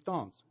speaks with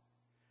tongues,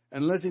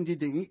 unless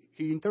indeed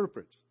he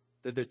interprets,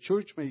 that the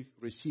church may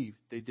receive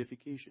the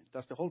edification.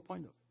 That's the whole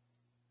point of it.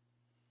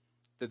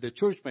 That the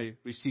church may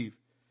receive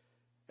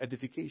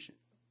edification.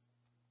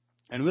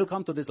 And we'll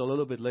come to this a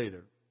little bit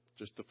later,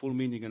 just the full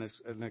meaning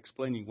and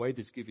explaining why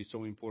this gift is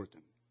so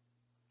important.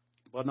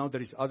 But now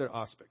there is other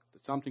aspect.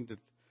 It's something that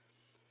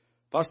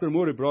Pastor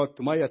Murray brought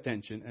to my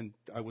attention, and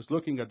I was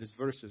looking at these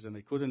verses and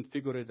I couldn't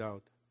figure it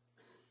out.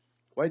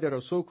 Why they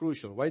are so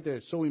crucial, why they are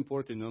so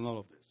important in all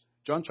of this.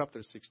 John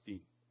chapter 16.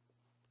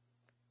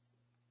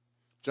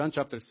 John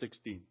chapter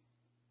 16.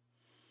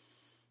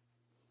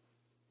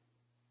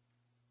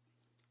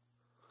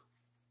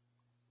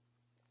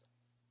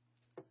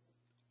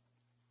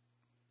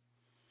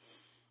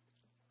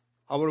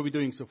 How are we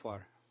doing so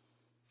far?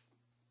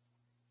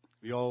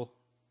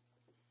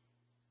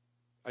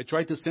 I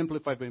tried to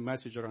simplify my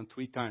message around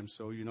 3 times,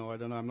 so, I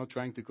don't know, I'm not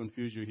trying to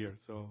confuse you here.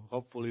 So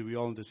hopefully we're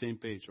all on the same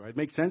page, right?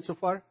 Make sense so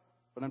far,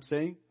 what I'm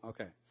saying?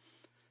 Okay.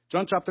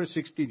 John chapter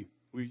 16,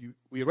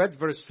 we read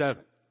verse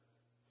 7.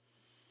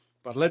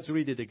 But let's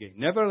read it again.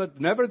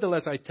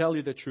 Nevertheless, I tell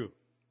you the truth.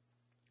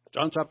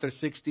 John chapter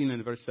 16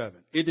 and verse 7.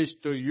 It is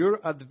to your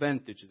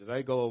advantage that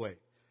I go away.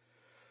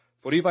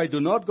 For if I do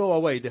not go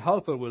away, the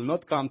Helper will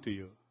not come to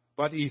you.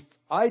 But if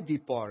I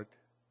depart,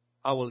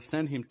 I will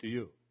send him to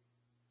you.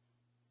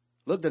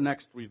 Look the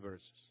next 3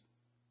 verses.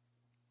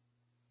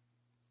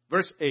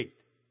 Verse 8.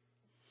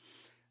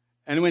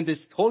 And when this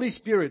Holy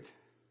Spirit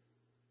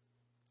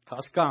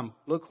has come,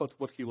 look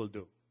what he will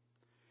do.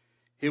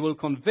 He will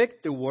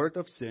convict the world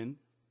of sin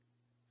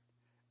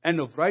and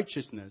of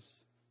righteousness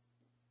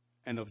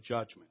and of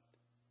judgment.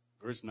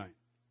 Verse 9.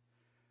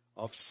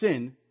 Of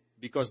sin,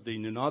 because they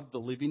do not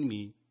believe in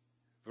me.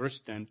 Verse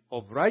 10.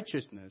 Of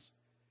righteousness,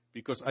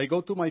 because I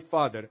go to my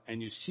Father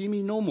and you see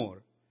me no more.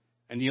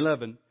 And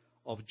 11.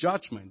 Of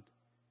judgment,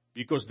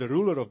 because the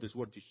ruler of this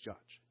world is judged.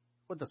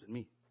 What does it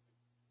mean?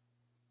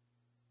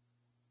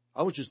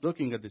 I was just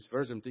looking at this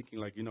verse and thinking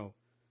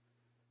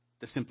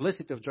the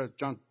simplicity of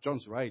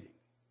John's writing.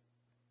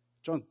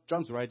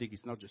 John's writing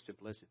is not just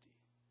simplicity.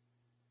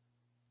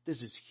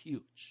 This is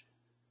huge.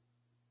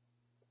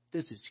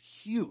 This is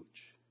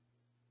huge.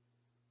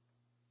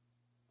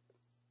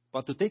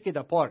 But to take it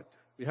apart,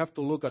 we have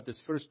to look at this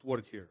first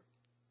word here.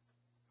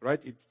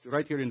 Right? It's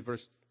right here in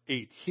verse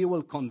 8. He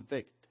will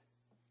convict.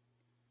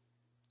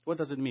 What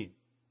does it mean?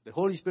 The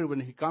Holy Spirit, when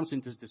he comes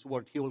into this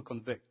word, he will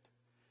convict.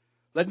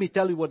 Let me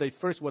tell you what I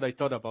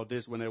thought about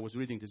this when I was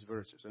reading these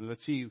verses. And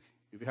let's see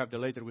if we have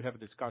later, we have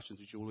discussions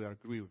which you will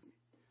agree with me.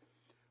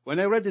 When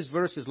I read these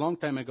verses a long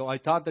time ago, I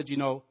thought that,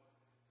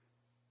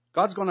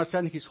 God's going to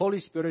send his Holy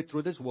Spirit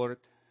through this word,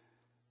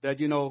 that,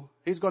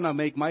 he's going to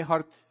make my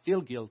heart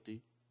feel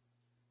guilty,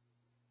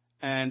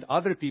 and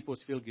other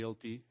people's feel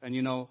guilty, and,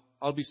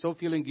 I'll be so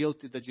feeling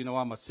guilty that,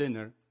 I'm a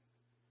sinner,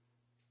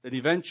 that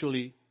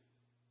eventually,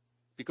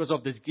 because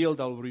of this guilt,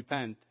 I will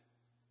repent,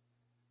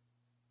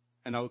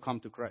 and I will come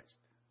to Christ.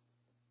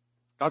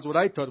 That's what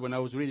I thought when I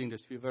was reading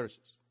these few verses.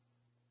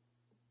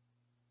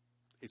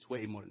 It's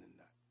way more than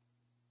that.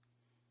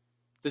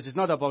 This is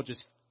not about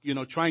just,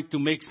 trying to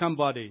make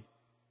somebody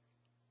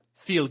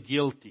feel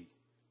guilty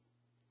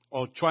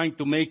or trying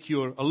to make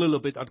you a little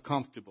bit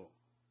uncomfortable.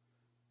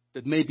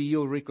 That maybe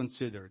you'll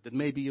reconsider. That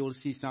maybe you'll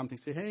see something,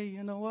 say, hey,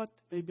 you know what?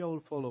 Maybe I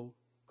will follow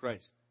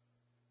Christ.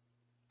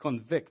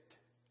 Convict.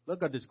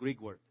 Look at this Greek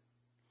word.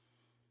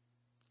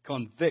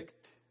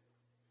 Convict.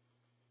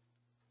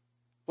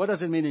 What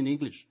does it mean in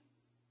English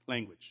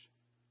language?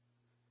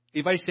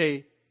 If I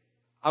say,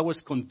 I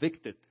was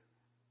convicted,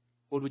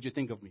 what would you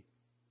think of me?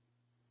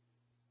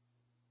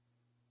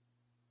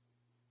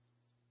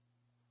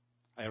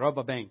 I robbed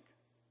a bank.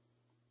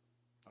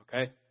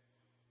 Okay?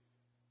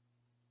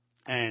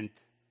 And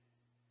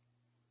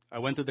I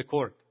went to the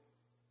court.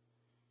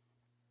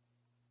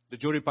 The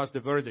jury passed the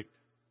verdict.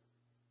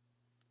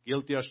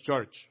 Guilty as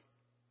charged.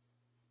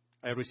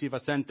 I receive a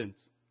sentence.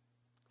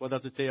 What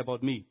does it say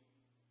about me?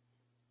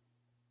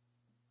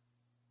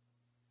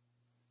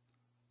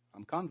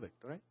 I'm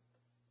convict, right?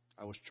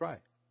 I was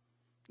tried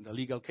in the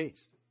legal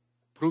case.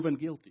 Proven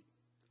guilty.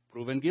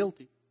 Proven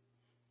guilty.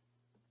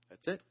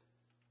 That's it.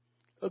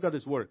 Look at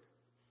this word.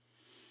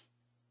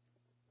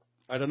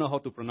 I don't know how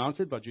to pronounce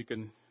it, but you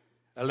can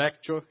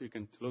you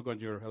can look on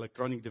your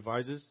electronic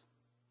devices.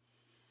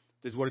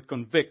 This word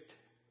convict.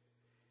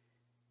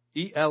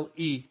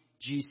 E-L-E-G-C-H-O.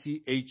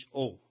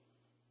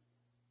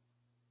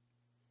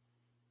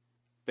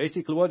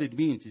 Basically what it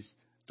means is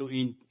to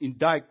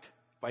indict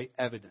by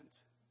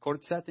evidence.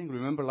 Court setting,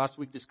 remember last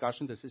week's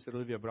discussion that Sister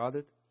Olivia brought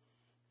it?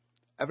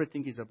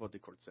 Everything is about the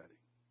court setting.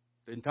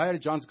 The entire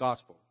John's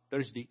Gospel.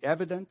 There's the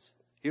evidence.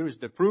 Here is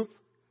the proof.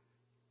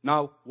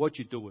 Now, what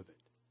you do with it.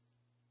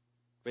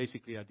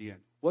 Basically at the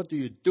end. What do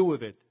you do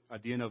with it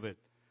at the end of it?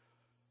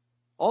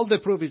 All the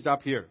proof is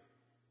up here.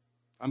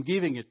 I'm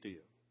giving it to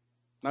you.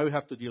 Now you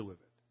have to deal with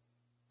it.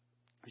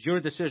 It's your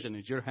decision.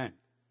 It's your hand.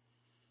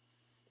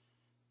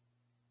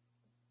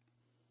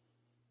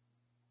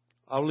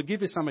 I will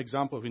give you some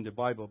examples in the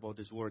Bible about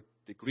this word,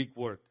 the Greek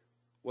word,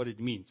 what it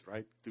means,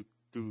 right?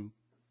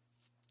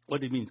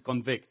 What it means,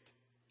 convict.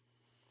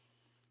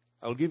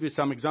 I will give you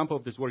some example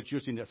of this word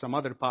used in some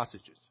other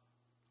passages.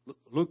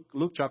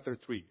 Luke chapter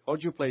 3.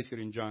 Hold your place here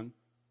in John.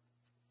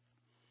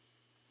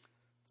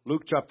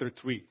 Luke chapter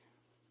 3.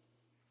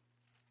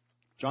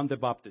 John the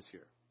Baptist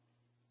here.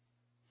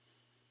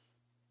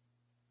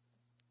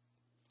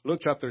 Luke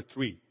chapter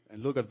 3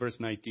 and look at verse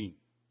 19.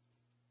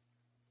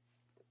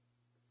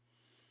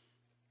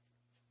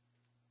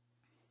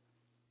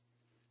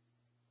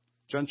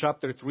 John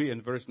chapter 3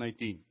 and verse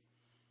 19.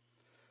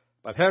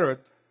 But Herod,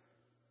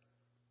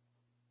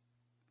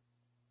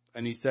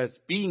 and he says,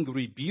 being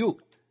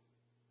rebuked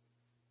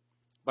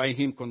by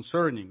him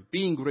concerning,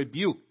 being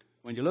rebuked.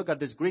 When you look at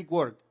this Greek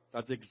word,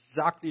 that's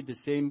exactly the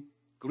same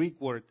Greek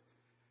word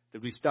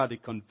that we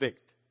studied,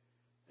 convict.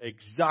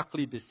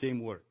 Exactly the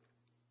same word.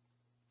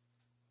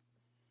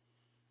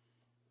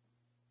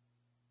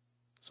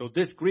 So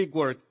this Greek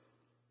word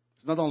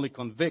is not only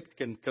convict,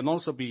 can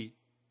also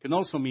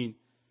mean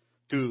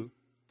to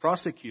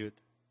prosecute,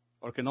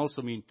 or can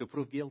also mean to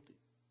prove guilty.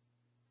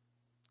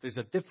 There's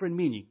a different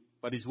meaning,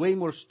 but it's way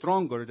more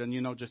stronger than,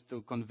 just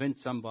to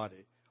convince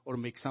somebody or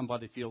make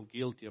somebody feel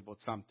guilty about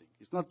something.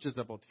 It's not just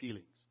about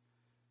feelings.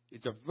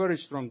 It's a very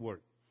strong word.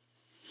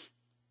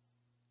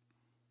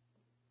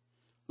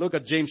 Look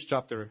at James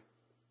chapter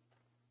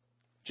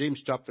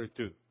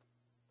 2.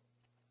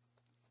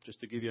 Just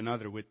to give you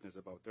another witness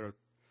about. There are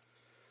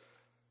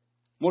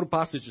more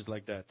passages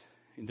like that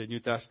in the New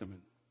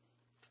Testament.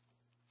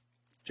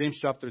 James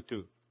chapter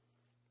 2.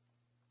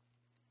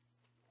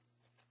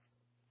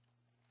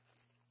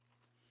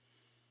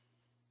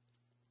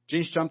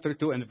 James chapter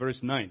 2 and verse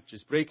 9.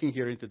 Just breaking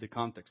here into the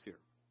context here.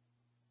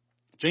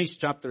 James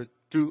chapter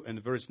 2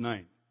 and verse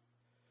 9.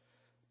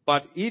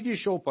 But if you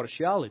show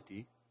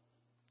partiality,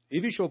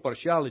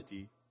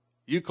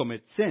 you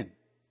commit sin.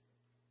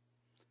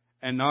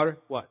 And are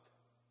what?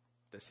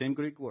 The same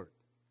Greek word.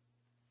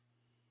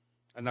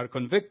 And are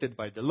convicted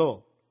by the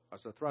law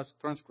as a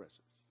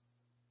transgressors.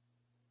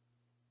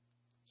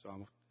 So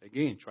I'm,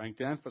 again, trying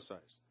to emphasize.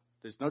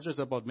 This is not just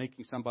about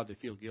making somebody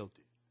feel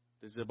guilty.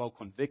 This is about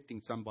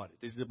convicting somebody.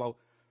 This is about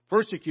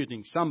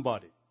persecuting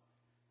somebody.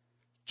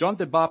 John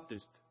the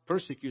Baptist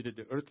persecuted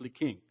the earthly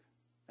king.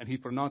 And he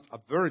pronounced a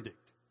verdict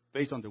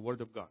based on the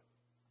word of God.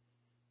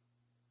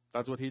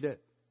 That's what he did.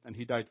 And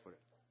he died for it.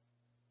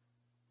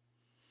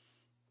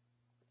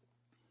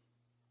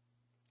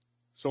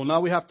 So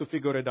now we have to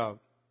figure it out.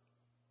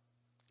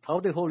 How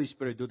the Holy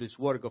Spirit do this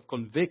work of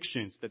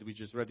convictions that we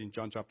just read in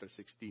John chapter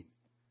 16.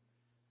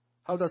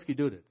 How does he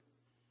do that?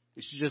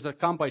 It should just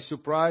come by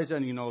surprise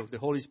and, the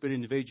Holy Spirit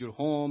invade your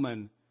home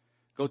and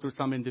go to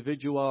some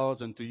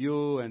individuals and to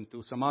you and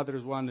to some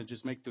others one and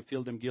just make to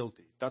feel them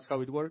guilty. That's how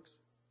it works?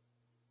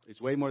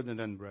 It's way more than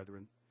that,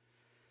 brethren.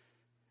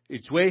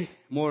 It's way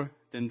more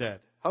than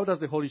that. How does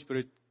the Holy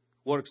Spirit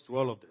work through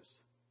all of this?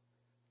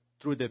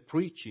 Through the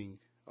preaching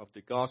of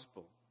the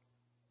gospel.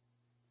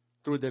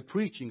 Through the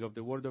preaching of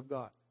the Word of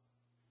God.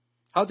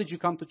 How did you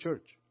come to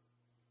church?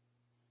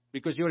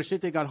 Because you were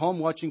sitting at home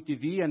watching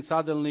TV and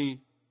suddenly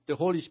the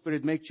Holy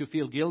Spirit makes you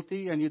feel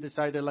guilty and you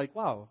decided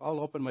wow, I'll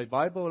open my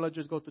Bible and I'll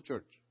just go to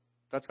church.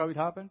 That's how it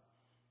happened?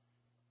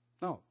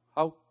 No.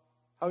 How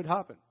it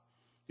happened?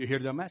 You hear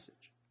the message.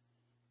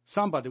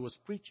 Somebody was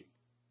preaching.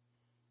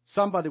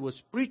 Somebody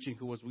was preaching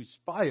who was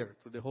inspired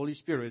through the Holy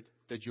Spirit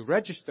that you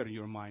register in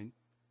your mind,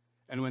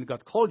 and when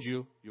God called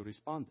you, you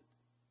responded.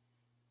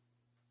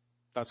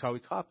 That's how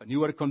it happened. You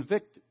were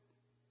convicted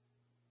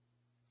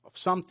of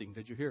something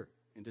that you hear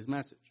in this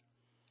message.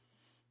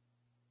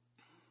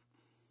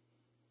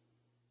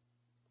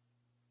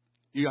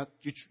 You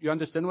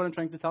understand what I'm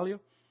trying to tell you?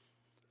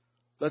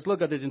 Let's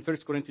look at this in 1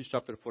 Corinthians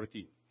chapter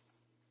 14.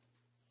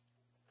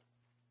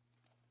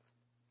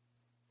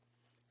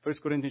 1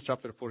 Corinthians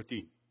chapter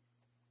 14.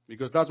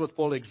 Because that's what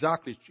Paul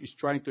exactly is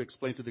trying to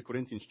explain to the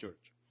Corinthians church.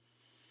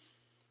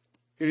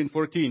 Here in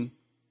 14,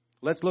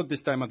 let's look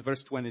this time at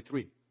verse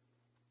 23.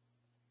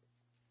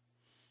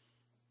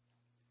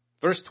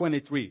 Verse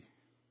 23.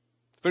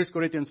 1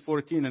 Corinthians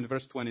 14 and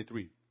verse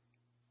 23.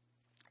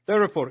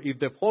 Therefore, if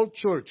the whole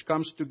church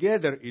comes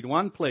together in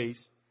one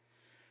place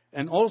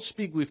and all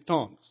speak with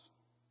tongues,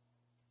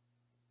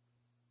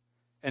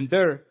 and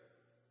there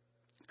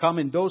come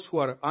in those who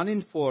are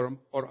uninformed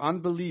or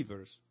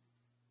unbelievers,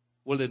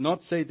 will they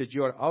not say that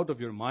you are out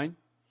of your mind?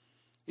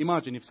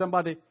 Imagine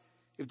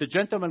if the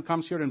gentleman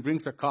comes here and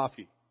brings a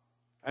coffee,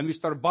 and we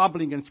start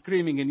babbling and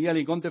screaming and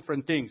yelling on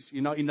different things,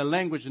 in a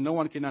language that no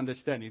one can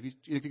understand.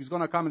 If he's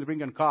going to come and bring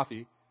in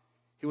coffee,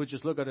 he would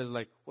just look at it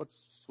like,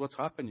 what's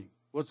happening?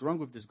 What's wrong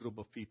with this group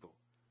of people?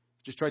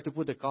 Just try to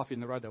put the coffee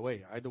in right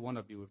away. I don't want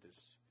to be with these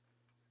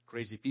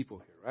crazy people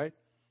here, right?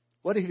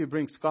 What if he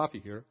brings coffee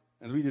here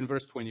and read in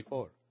verse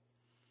 24?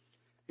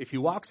 If he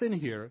walks in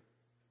here,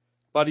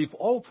 but if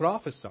all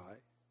prophesy,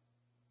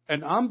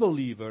 an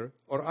unbeliever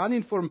or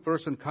uninformed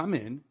person come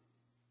in,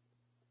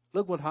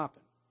 look what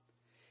happened.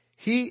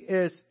 He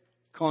is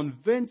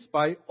convinced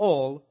by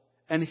all,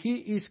 and he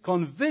is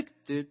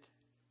convicted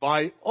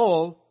by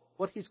all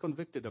what he's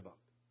convicted about.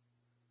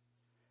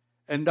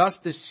 And thus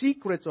the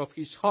secrets of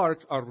his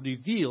heart are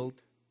revealed,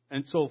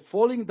 and so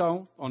falling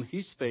down on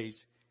his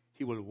face,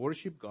 he will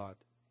worship God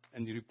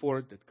and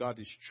report that God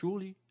is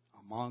truly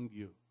among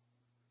you.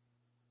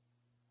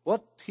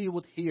 What he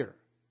would hear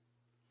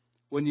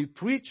when you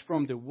preach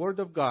from the Word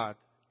of God,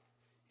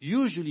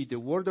 usually the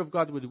Word of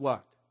God would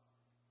what?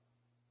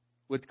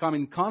 Would come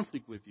in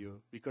conflict with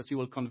you because he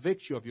will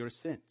convict you of your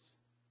sins.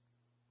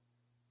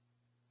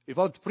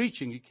 Without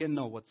preaching, you can't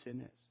know what sin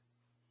is.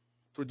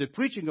 Through the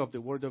preaching of the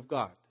Word of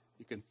God,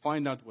 you can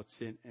find out what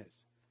sin is.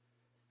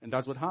 And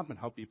that's what happened,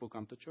 how people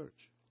come to church.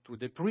 Through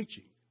the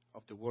preaching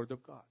of the Word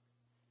of God.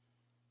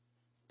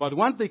 But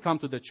once they come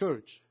to the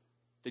church,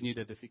 they need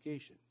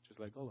edification, just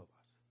like all of us.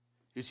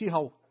 You see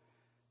how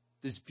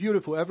this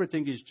beautiful,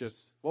 everything is just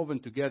woven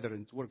together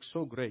and it works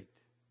so great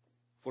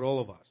for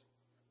all of us.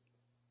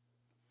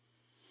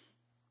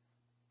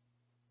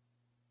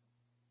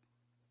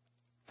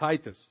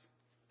 Titus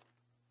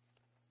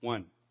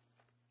 1.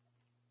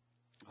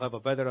 I have a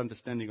better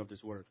understanding of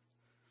this word.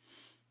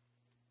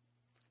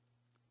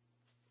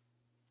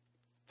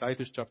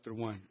 Titus chapter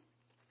 1.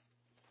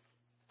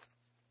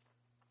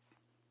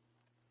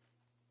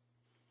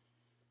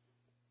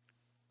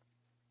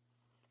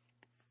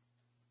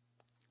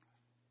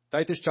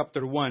 Titus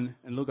chapter 1,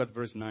 and look at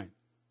verse 9.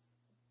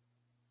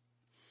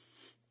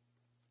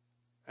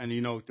 And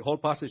the whole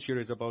passage here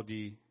is about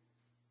the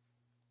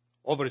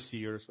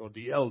overseers or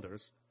the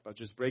elders. But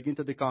just break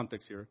into the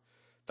context here.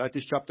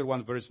 Titus chapter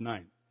 1, verse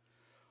 9.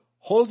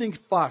 Holding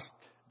fast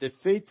the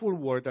faithful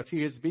word that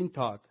he has been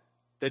taught,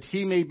 that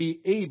he may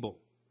be able,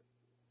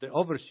 the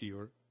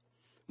overseer,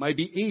 might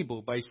be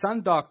able by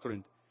sound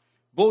doctrine,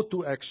 both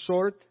to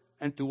exhort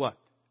and to what?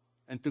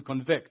 And to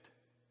convict.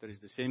 That is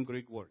the same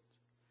Greek word.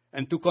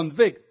 And to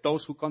convict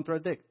those who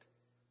contradict.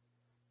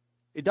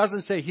 It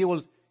doesn't say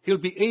he'll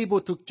be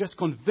able to just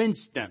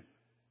convince them.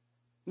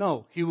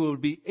 No, he will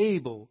be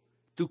able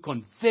to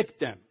convict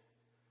them.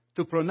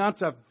 To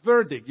pronounce a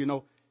verdict.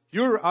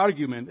 Your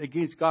argument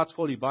against God's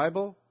Holy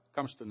Bible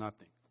comes to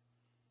nothing.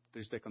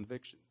 There's the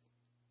conviction.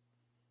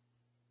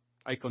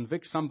 I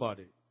convict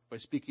somebody by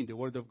speaking the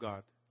Word of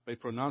God, by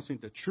pronouncing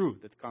the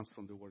truth that comes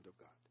from the Word of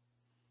God.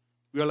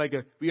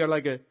 We are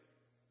like a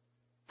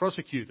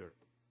prosecutor,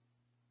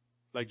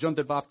 like John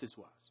the Baptist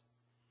was.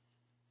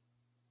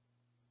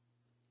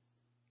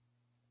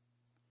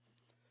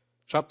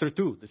 Chapter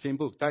 2, the same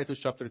book, Titus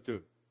chapter 2.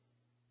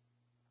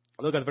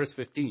 Look at verse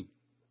 15.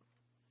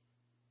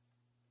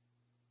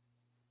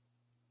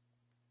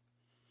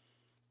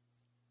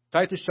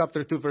 Titus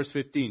chapter 2, verse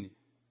 15.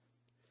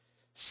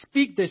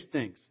 Speak these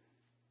things,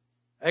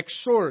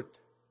 exhort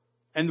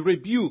and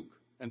rebuke.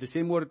 And the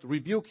same word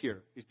rebuke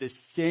here is the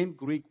same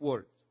Greek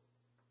word.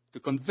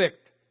 To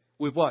convict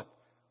with what?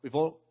 With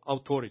all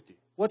authority.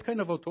 What kind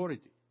of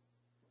authority?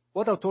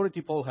 What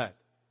authority Paul had?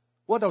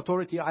 What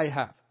authority I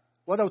have?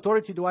 What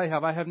authority do I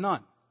have? I have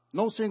none.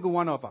 No single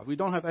one of us. We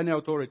don't have any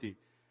authority.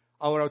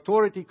 Our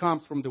authority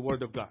comes from the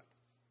Word of God.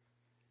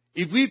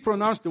 If we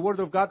pronounce the Word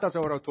of God, that's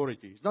our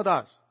authority. It's not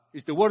us.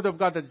 It's the Word of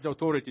God that is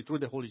authority through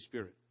the Holy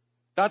Spirit.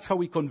 That's how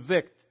we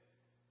convict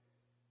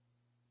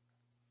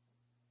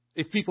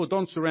if people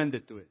don't surrender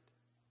to it.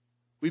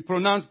 We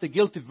pronounce the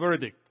guilty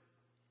verdict.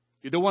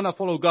 You don't want to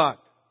follow God.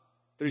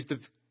 There is the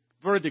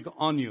verdict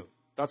on you.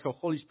 That's how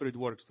Holy Spirit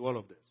works to all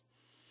of this.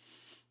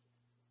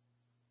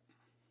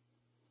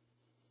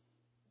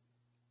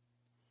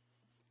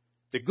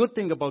 The good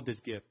thing about this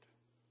gift,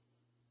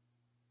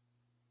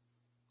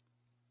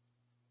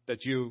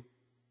 that you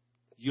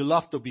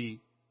love to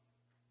be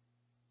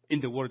in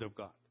the Word of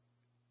God.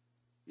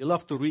 You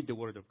love to read the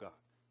Word of God.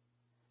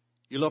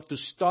 You love to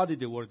study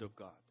the Word of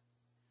God.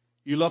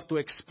 You love to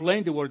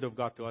explain the Word of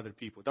God to other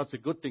people. That's a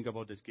good thing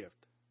about this gift.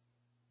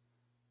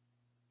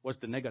 What's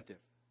the negative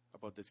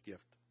about this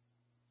gift?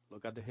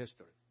 Look at the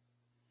history.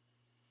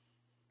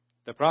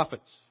 The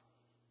prophets,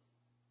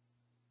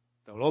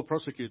 the law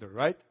prosecutor,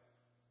 right?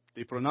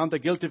 They pronounced a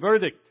guilty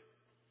verdict.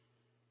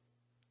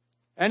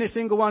 Any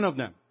single one of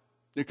them.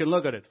 You can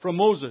look at it. From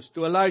Moses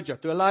to Elijah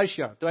to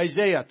Elisha to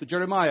Isaiah to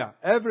Jeremiah.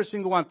 Every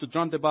single one to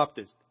John the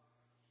Baptist.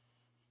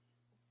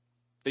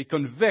 They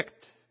convict.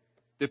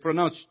 They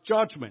pronounce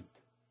judgment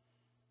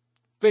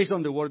based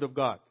on the Word of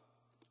God.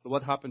 But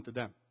what happened to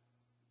them?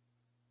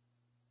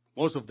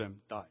 Most of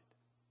them died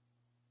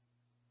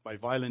by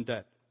violent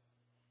death.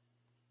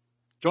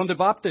 John the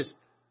Baptist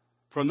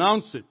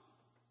pronounced it,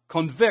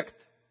 convict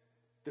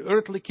the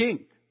earthly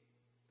king.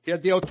 He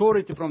had the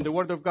authority from the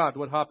Word of God.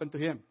 What happened to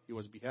him? He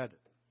was beheaded.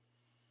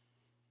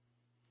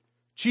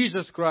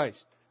 Jesus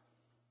Christ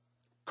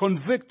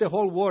convict the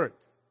whole world.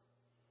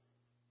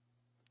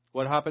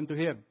 What happened to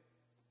him?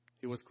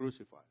 He was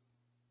crucified.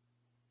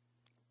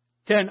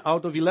 10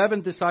 out of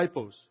 11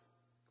 disciples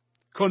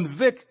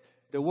convict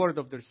the world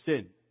of their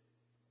sin.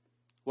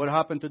 What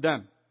happened to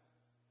them?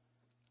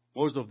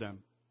 Most of them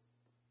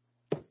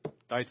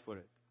died for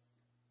it.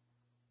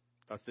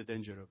 That's the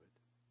danger of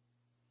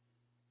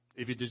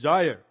it. If you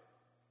desire,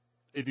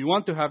 if you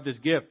want to have this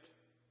gift,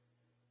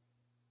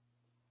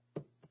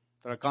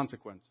 there are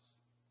consequences.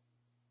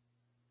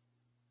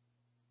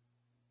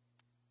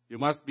 You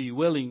must be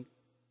willing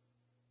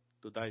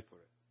to die for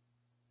it.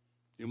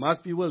 You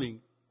must be willing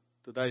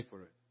to die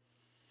for it.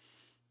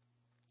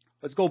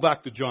 Let's go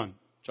back to John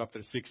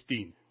chapter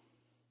 16.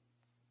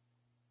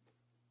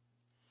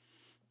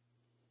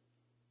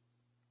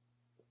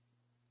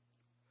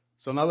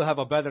 So now we have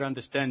a better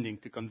understanding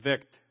to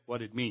convict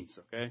what it means,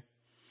 okay?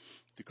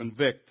 To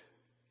convict.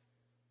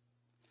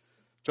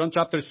 John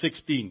chapter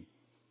 16.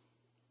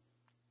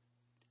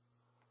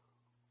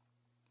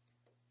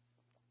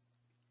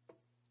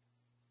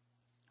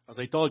 As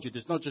I told you,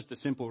 it's not just a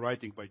simple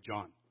writing by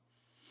John.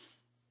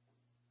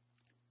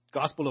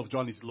 Gospel of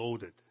John is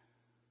loaded.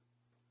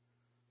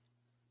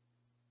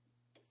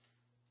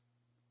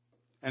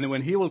 And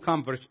when he will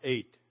come, verse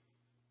 8,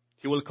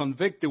 he will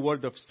convict the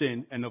world of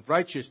sin and of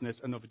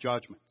righteousness and of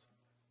judgment.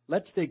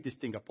 Let's take this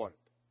thing apart.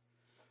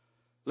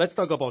 Let's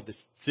talk about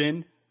this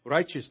sin,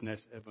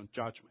 righteousness, and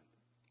judgment.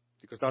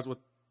 Because that's what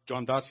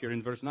John does here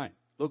in verse 9.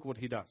 Look what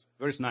he does.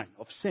 Verse 9,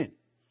 of sin.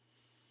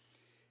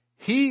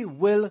 He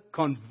will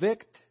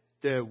convict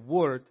the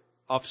word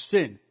of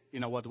sin.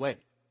 In a what way?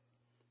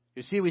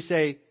 You see, we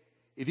say,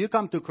 if you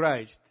come to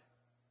Christ,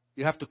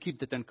 you have to keep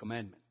the 10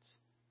 Commandments.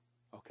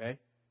 Okay?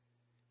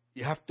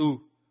 You have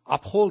to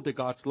uphold the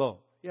God's law.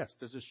 Yes,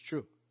 this is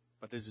true.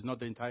 But this is not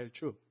the entire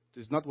truth.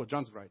 This is not what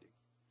John's writing.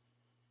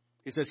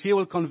 He says, he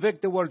will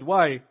convict the world.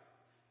 Why?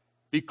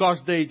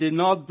 Because they did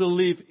not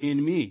believe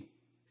in me.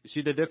 You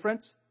see the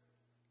difference?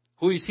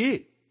 Who is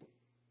he?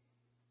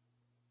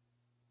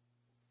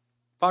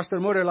 Pastor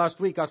Murray last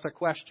week asked a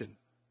question.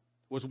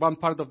 Was one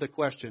part of the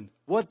question.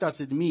 What does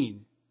it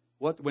mean?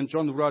 When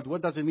John wrote,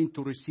 what does it mean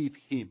to receive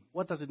him?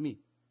 What does it mean?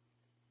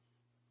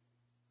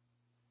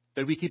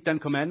 That we keep 10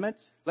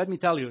 commandments? Let me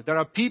tell you, there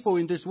are people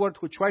in this world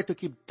who try to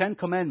keep 10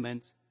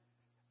 commandments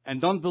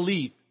and don't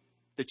believe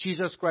that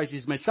Jesus Christ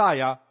is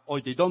Messiah, or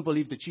they don't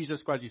believe that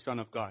Jesus Christ is Son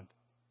of God.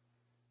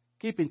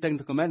 Keeping 10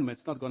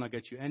 commandments is not going to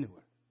get you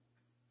anywhere.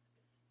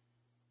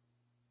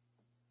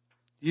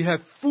 You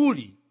have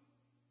fully,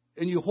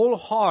 in your whole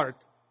heart,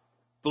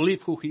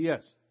 believe who he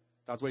is.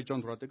 That's why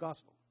John wrote the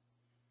gospel.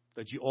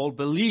 That you all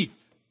believe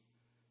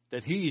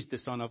that he is the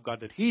Son of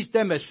God, that he is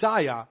the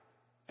Messiah,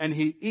 and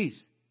he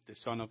is the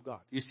Son of God.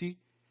 You see,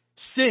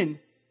 sin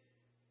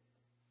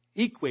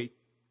equates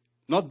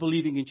not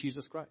believing in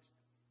Jesus Christ.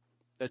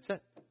 That's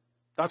it.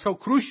 That's how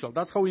crucial,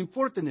 that's how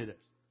important it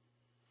is.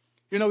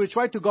 You know, we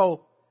try to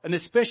go, and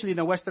especially in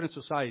a Western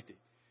society,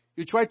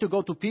 you try to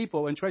go to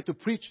people and try to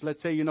preach,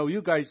 let's say,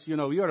 you guys,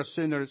 you're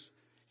sinners,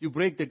 you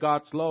break the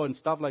God's law and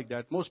stuff like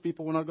that. Most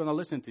people are not going to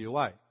listen to you.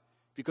 Why?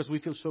 Because we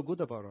feel so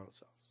good about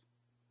ourselves.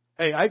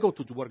 Hey, I go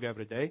to work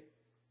every day.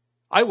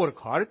 I work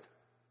hard.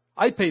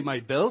 I pay my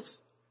bills.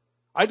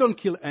 I don't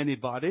kill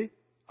anybody.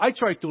 I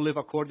try to live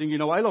according,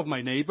 I love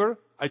my neighbor.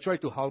 I try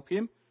to help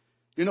him.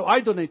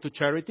 I donate to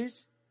charities.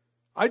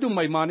 I do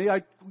my money.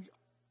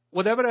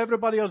 Whatever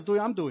everybody else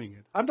doing, I'm doing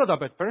it. I'm not a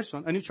bad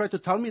person. And you try to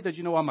tell me that,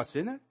 I'm a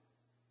sinner?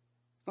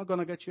 It's not going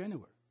to get you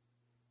anywhere.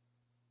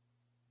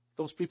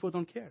 Those people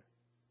don't care.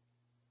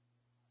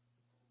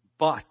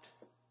 But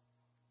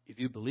if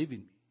you believe in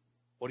me,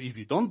 or if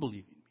you don't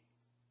believe in me,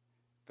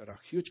 there are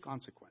huge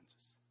consequences.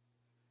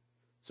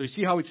 So you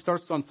see how it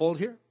starts to unfold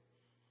here?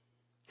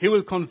 He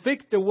will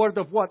convict the world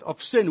of what? Of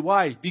sin.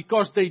 Why?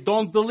 Because they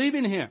don't believe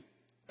in him.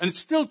 And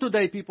still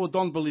today, people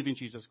don't believe in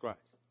Jesus Christ.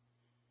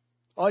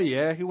 Oh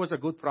yeah, he was a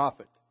good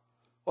prophet.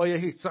 Oh yeah,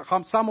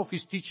 some of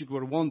his teachings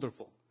were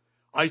wonderful.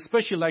 I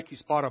especially like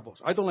his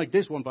parables. I don't like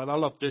this one, but I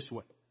love this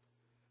one.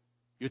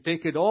 You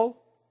take it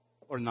all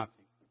or nothing.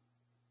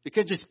 You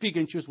can't just pick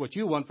and choose what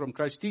you want from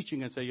Christ's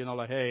teaching and say,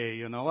 hey,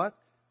 you know what?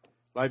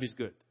 Life is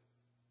good.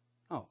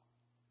 No.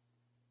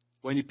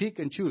 When you pick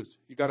and choose,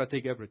 you got to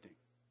take everything.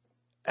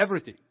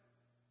 Everything.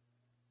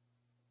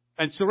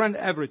 And surrender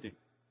everything.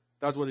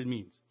 That's what it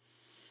means.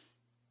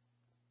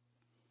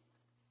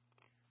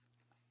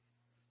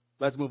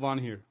 Let's move on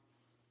here.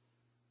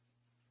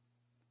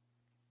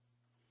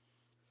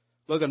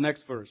 Look at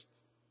next verse.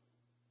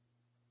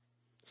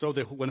 So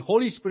when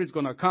Holy Spirit is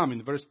going to come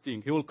in verse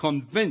 10, he will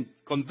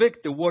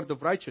convict the word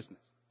of righteousness.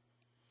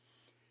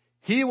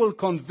 He will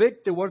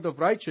convict the word of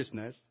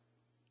righteousness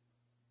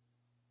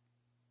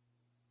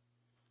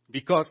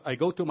because I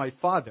go to my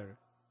Father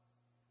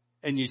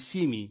and you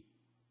see me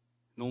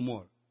no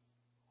more.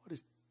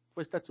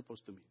 What is that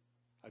supposed to mean?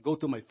 I go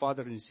to my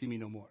Father and you see me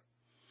no more.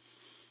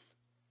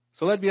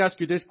 So let me ask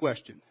you this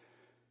question.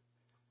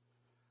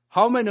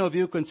 How many of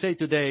you can say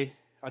today,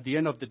 at the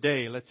end of the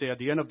day, let's say at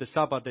the end of the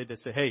Sabbath day, they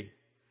say, hey,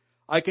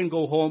 I can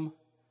go home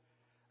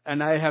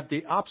and I have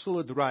the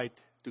absolute right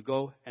to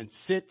go and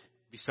sit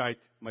beside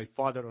my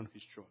Father on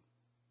His throne.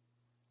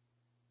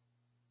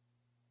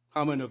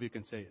 How many of you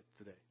can say it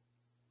today?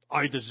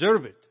 I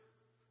deserve it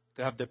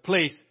to have the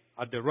place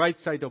at the right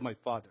side of my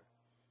Father.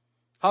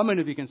 How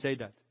many of you can say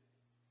that?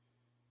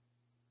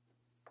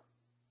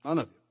 None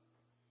of you.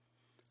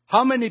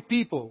 How many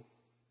people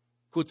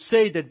could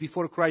say that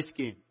before Christ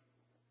came?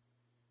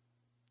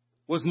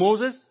 Was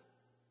Moses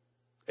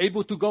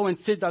able to go and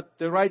sit at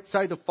the right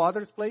side of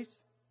Father's place?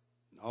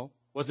 No.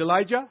 Was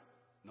Elijah?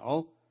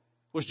 No.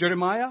 Was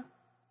Jeremiah?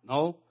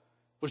 No.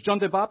 Was John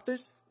the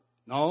Baptist?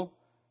 No.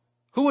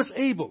 Who was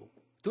able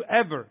to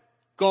ever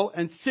go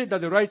and sit at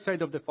the right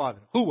side of the Father?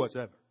 Who was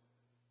ever?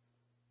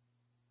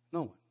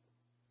 No one.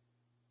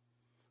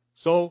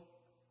 So,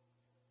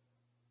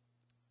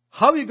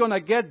 how are you going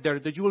to get there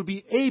that you will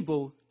be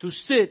able to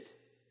sit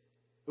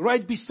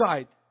right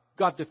beside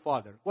God the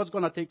Father? What's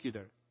going to take you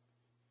there?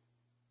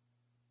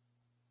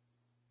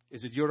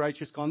 Is it your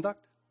righteous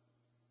conduct?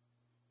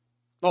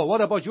 No,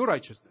 what about your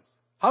righteousness?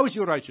 How is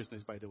your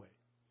righteousness, by the way?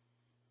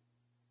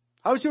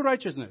 How is your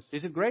righteousness?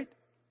 Is it great?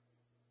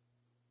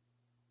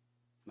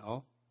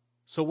 No.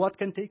 So what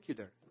can take you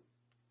there?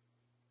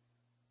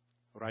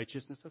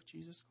 Righteousness of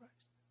Jesus Christ.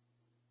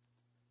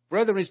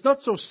 Brethren, it's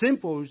not so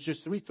simple as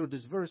just read through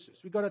these verses.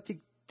 We've got to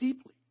think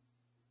deeply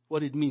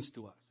what it means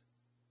to us.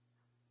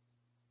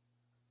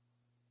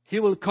 He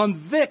will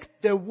convict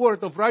the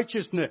word of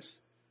righteousness.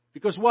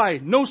 Because why?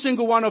 No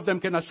single one of them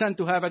can ascend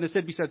to heaven and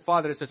sit beside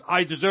Father and says,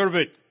 I deserve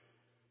it.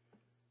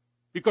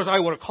 Because I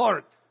work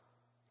hard.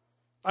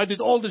 I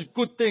did all these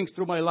good things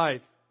through my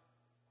life.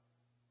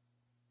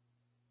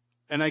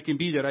 And I can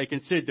be there. I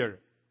can sit there.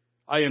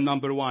 I am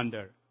number one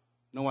there.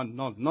 No one,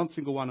 not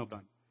single one of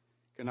them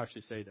can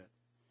actually say that.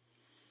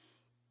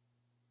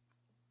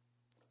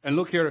 And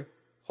look here.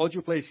 Hold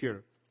your place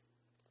here.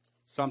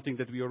 Something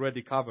that we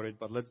already covered,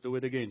 but let's do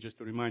it again just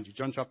to remind you.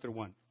 John chapter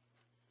 1.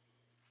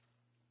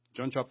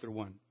 John chapter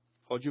 1.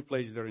 Hold your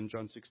place there in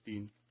John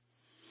 16.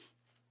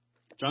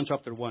 John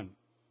chapter 1.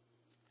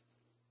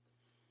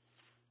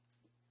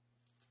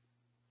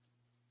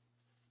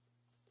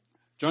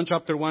 John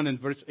chapter 1 and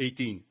verse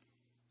 18.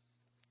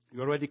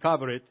 You already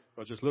covered it,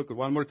 but just look at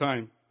one more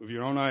time with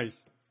your own eyes.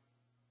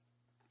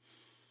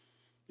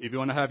 If you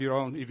want to have your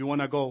own, if you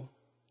want to go,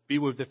 be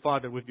with the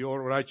Father with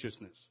your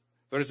righteousness.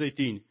 Verse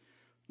 18.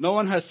 No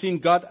one has seen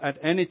God at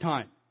any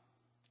time.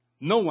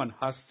 No one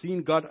has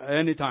seen God at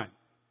any time.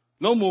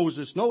 No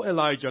Moses, no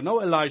Elijah, no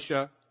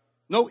Elisha,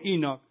 no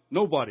Enoch,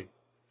 nobody.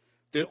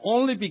 The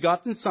only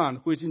begotten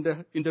Son who is in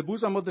the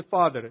bosom of the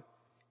Father,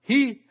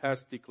 He has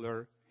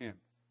declared Him.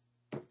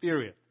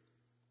 Period.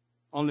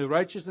 Only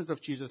righteousness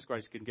of Jesus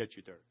Christ can get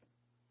you there.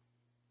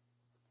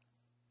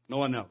 No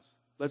one else.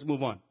 Let's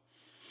move on.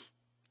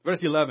 Verse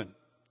 11.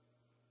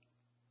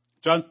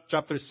 John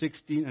chapter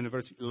 16 and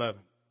verse 11.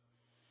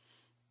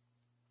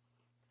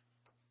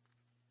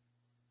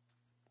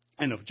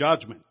 And of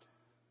judgment.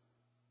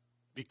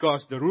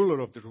 Because the ruler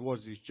of this world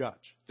is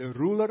judge. The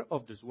ruler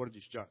of this world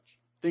is judge.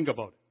 Think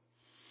about it.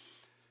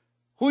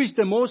 Who is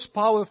the most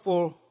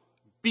powerful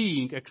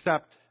being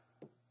except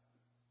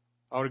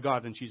our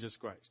God and Jesus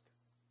Christ?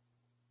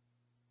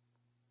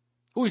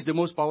 Who is the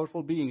most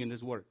powerful being in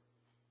this world?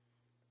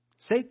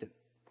 Satan.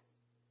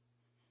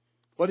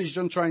 What is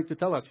John trying to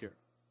tell us here?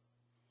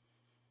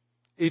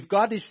 If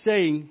God is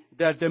saying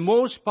that the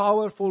most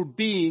powerful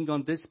being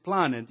on this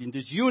planet, in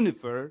this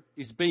universe,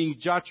 is being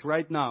judged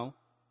right now,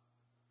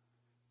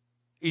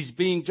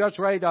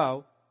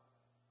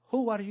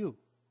 who are you?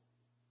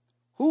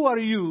 Who are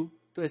you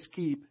to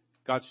escape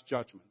God's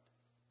judgment?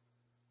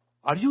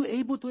 Are you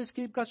able to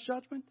escape God's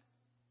judgment?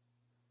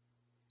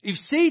 If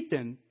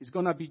Satan is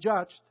going to be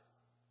judged,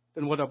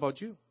 then what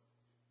about you?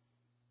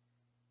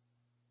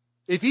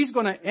 If he's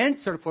going to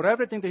answer for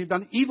everything that you've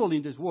done evil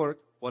in this world,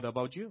 what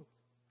about you?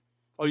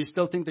 Or you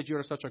still think that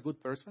you're such a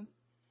good person?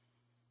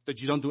 That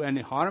you don't do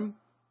any harm?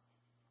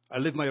 I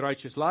live my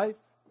righteous life.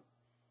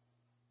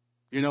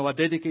 You know, I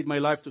dedicate my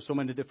life to so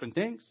many different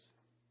things.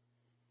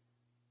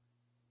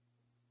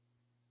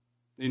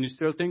 And you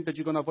still think that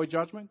you're going to avoid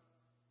judgment?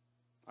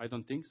 I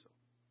don't think so.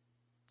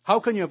 How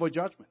can you avoid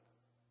judgment?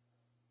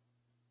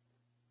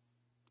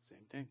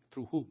 Same thing.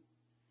 Through who?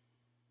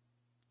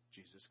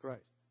 Jesus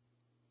Christ.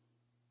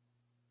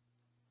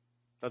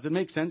 Does it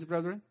make sense,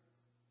 brethren?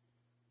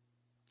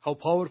 How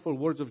powerful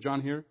words of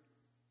John here.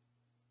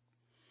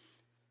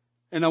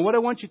 And now what I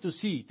want you to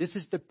see, this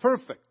is the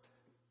perfect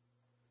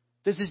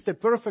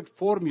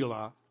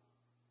formula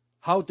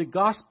how the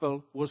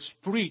gospel was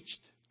preached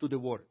to the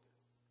world.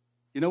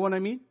 You know what I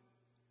mean?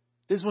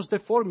 This was the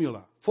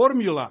formula.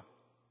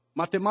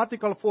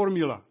 Mathematical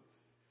formula.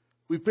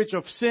 We preach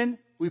of sin,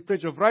 we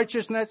preach of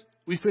righteousness,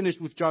 we finish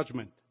with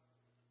judgment.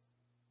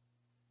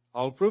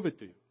 I'll prove it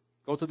to you.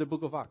 Go to the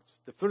book of Acts.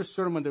 The first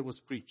sermon that was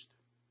preached.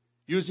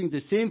 Using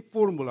the same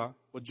formula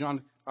what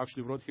John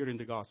actually wrote here in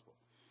the gospel.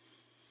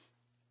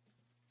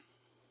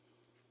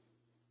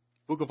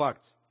 Book of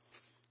Acts,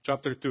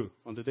 chapter 2,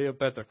 on the day of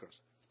Pentecost.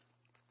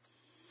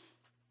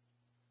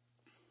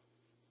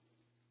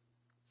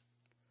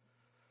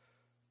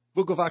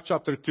 Book of Acts,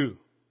 chapter 2.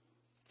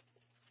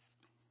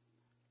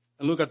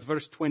 And look at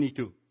verse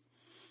 22.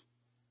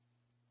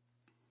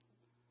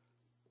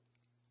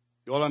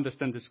 You all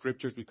understand the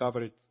scriptures. We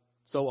cover it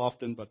so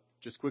often, but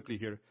just quickly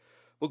here.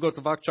 We'll go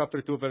to Acts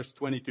chapter 2, verse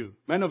 22.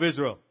 Men of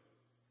Israel,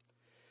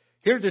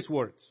 hear these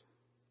words.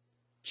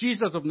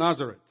 Jesus of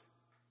Nazareth,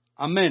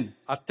 a man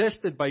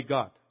attested by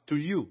God to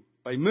you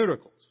by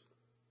miracles,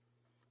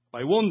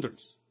 by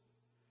wonders,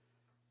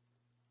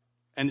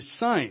 and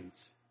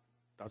signs.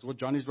 That's what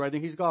John is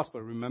writing his gospel,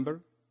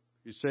 remember?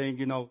 He's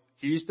saying,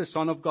 he is the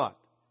Son of God.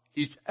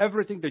 He's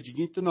everything that you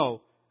need to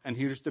know, and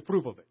here's the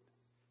proof of it.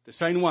 The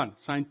sign 1,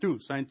 sign 2,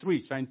 sign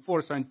 3, sign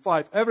 4, sign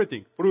 5,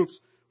 everything proves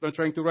what I'm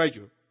trying to write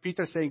you.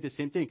 Peter's saying the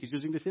same thing. He's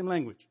using the same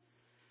language.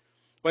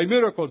 By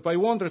miracles, by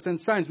wonders and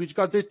signs, which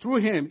God did through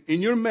him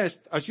in your midst,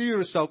 as you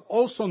yourself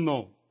also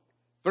know.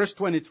 Verse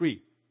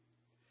 23.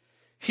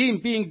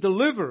 Him being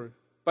delivered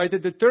by the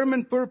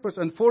determined purpose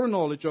and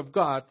foreknowledge of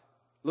God,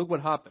 look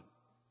what happened.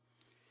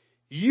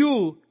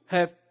 You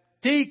have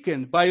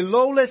taken by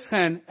lawless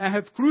hand and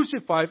have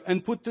crucified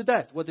and put to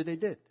death. What did they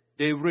do?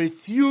 They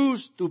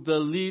refused to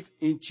believe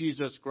in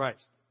Jesus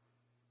Christ.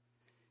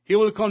 He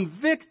will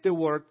convict the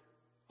world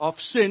of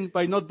sin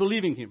by not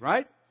believing him,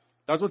 right?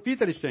 That's what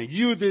Peter is saying.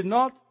 You did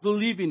not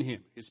believe in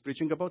him. He's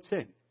preaching about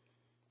sin.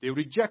 They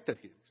rejected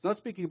him. He's not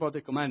speaking about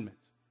the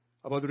commandments,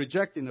 about the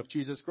rejecting of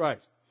Jesus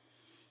Christ.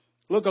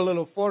 Look a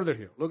little further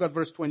here. Look at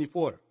verse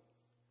 24.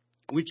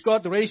 Which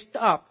God raised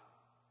up,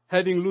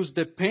 having loosed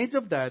the pains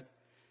of death,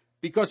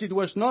 because it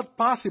was not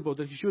possible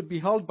that he should be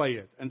held by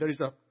it. And there is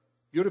a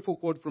beautiful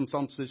quote from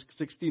Psalm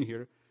 16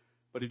 here,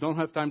 but you don't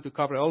have time to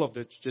cover all of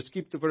it. Just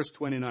skip to verse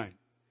 29.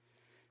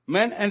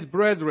 Men and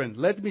brethren,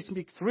 let me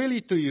speak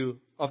freely to you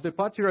of the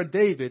patriarch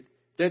David,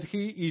 that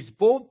he is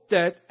both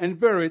dead and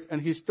buried, and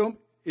his tomb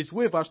is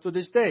with us to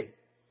this day.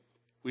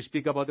 We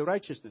speak about the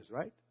righteousness,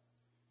 right?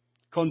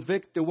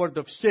 Convict the word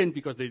of sin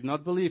because they did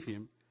not believe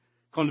him.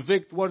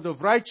 Convict word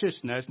of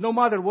righteousness. No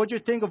matter what you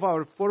think of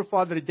our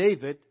forefather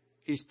David,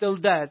 he's still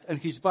dead, and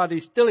his body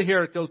is still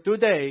here till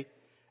today,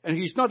 and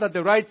he's not at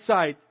the right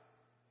side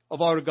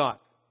of our God.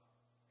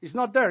 He's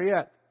not there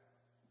yet.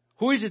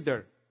 Who is it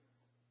there?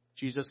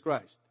 Jesus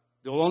Christ,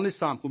 the only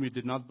Son whom you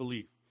did not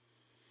believe.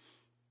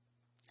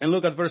 And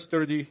look at verse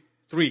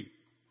 33.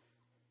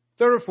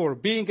 Therefore,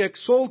 being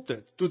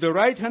exalted to the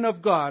right hand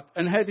of God,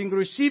 and having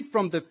received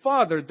from the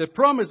Father the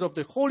promise of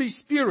the Holy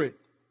Spirit.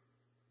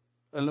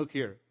 And look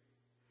here.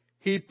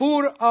 He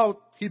poured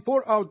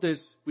out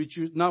this which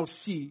you now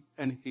see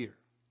and hear.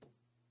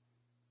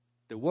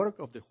 The work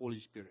of the Holy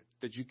Spirit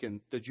that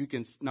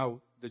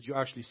you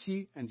actually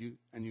see and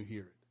you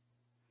hear it.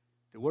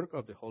 The work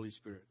of the Holy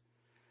Spirit.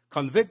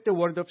 Convict the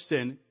word of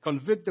sin,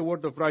 convict the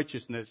word of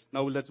righteousness.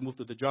 Now let's move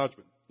to the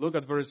judgment. Look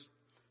at verse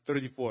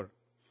 34.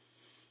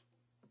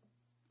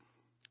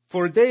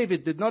 For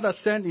David did not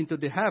ascend into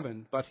the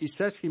heaven, but he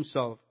says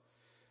himself,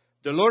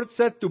 the Lord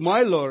said to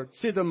my Lord,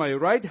 sit on my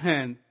right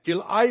hand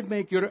till I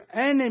make your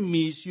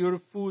enemies your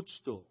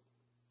footstool.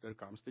 There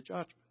comes the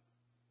judgment.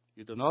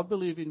 You do not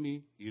believe in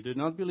me. You do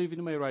not believe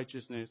in my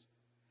righteousness.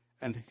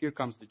 And here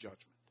comes the judgment.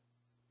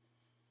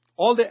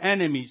 All the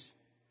enemies,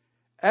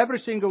 every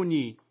single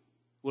knee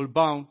will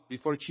bow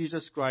before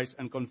Jesus Christ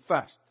and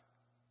confess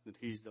that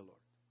he is the Lord.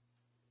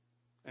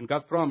 And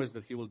God promised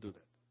that he will do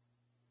that.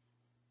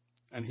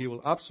 And he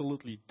will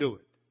absolutely do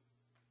it.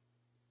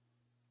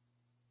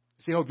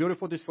 See how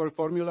beautiful this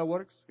formula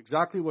works?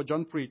 Exactly what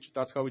John preached,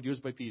 that's how it's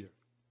used by Peter.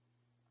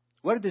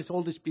 Where did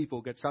all these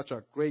people get such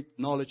a great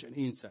knowledge and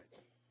insight?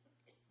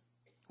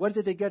 Where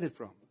did they get it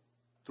from?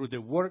 Through the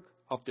work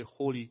of the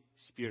Holy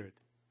Spirit,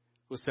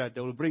 who said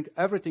they will bring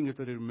everything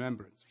into the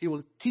remembrance. He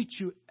will teach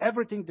you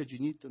everything that you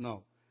need to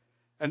know.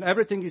 And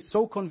everything is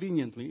so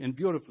conveniently and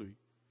beautifully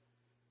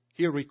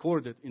here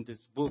recorded in this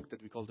book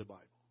that we call the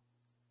Bible.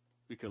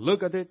 We can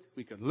look at it,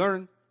 we can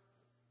learn,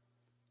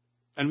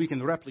 and we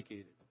can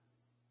replicate it.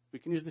 We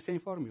can use the same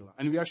formula.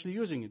 And we're actually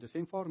using it, the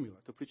same formula,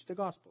 to preach the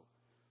gospel.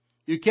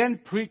 You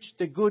can't preach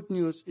the good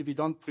news if you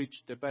don't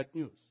preach the bad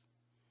news.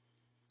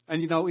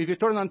 And if you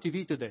turn on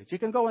TV today, you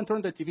can go and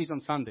turn the TVs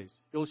on Sundays.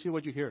 You'll see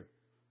what you hear.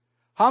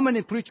 How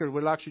many preachers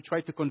will actually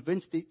try to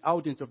convince the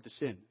audience of the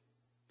sin?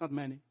 Not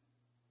many.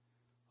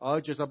 Oh,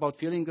 just about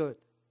feeling good.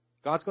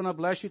 God's going to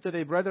bless you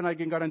today, brethren, I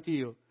can guarantee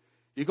you.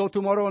 You go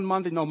tomorrow on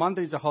Monday. No,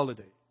 Monday is a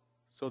holiday.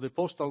 So the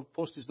post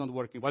is not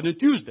working. But on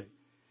Tuesday,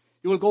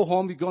 you will go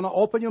home, you're going to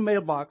open your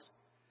mailbox,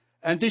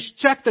 and this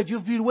check that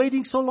you've been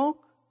waiting so long,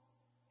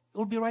 it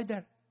will be right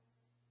there.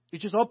 You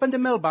just open the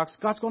mailbox,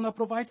 God's going to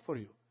provide for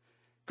you.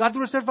 God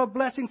will reserve a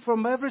blessing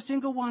from every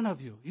single one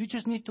of you. You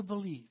just need to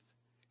believe.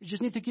 You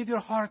just need to give your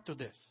heart to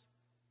this.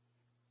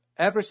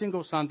 Every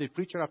single Sunday,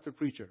 preacher after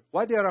preacher.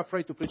 Why they are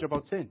afraid to preach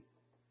about sin?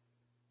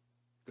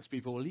 Because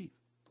people will leave.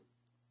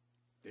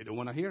 They don't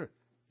want to hear it.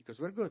 Because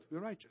we're good, we're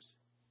righteous.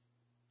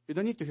 You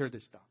don't need to hear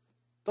this stuff.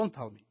 Don't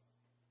tell me.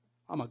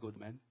 I'm a good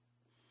man.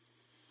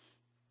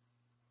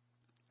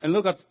 And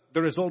look at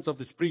the results of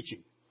this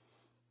preaching.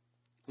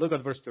 Look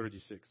at verse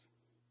 36.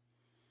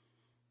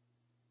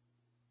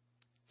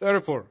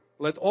 Therefore,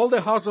 let all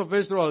the house of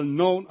Israel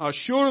know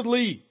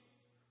assuredly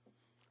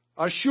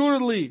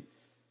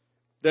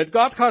That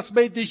God has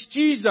made this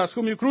Jesus,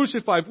 whom you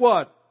crucified,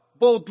 what?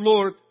 Both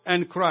Lord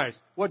and Christ.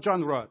 What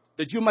John wrote?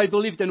 That you might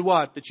believe in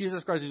what? That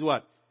Jesus Christ is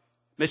what?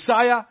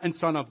 Messiah and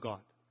Son of God.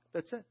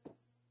 That's it.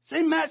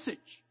 Same message.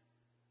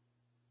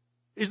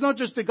 It's not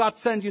just that God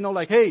sent,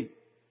 like, hey,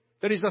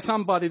 there is a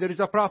somebody, there is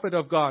a prophet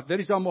of God, there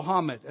is a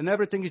Muhammad, and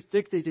everything is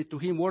dictated to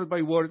him word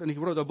by word, and he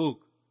wrote a book.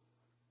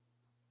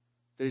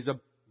 There is a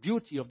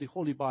beauty of the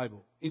Holy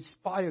Bible,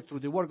 inspired through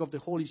the work of the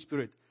Holy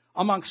Spirit,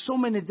 among so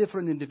many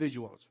different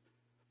individuals,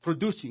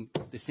 producing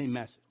the same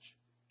message,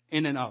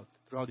 in and out,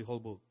 throughout the whole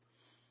book.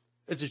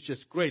 This is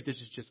just great. This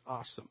is just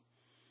awesome.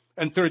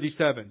 And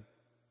 37.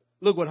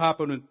 Look what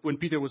happened when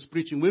Peter was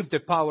preaching with the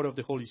power of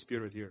the Holy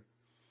Spirit here.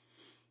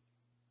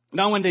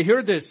 Now when they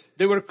heard this,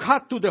 they were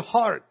cut to the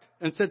heart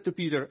and said to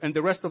Peter and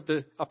the rest of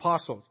the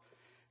apostles,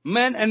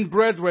 men and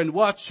brethren,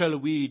 what shall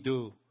we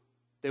do?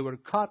 They were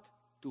cut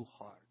to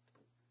heart.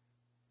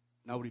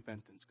 Now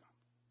repentance comes.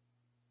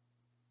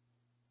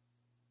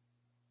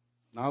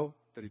 Now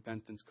the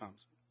repentance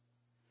comes.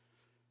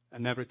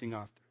 And everything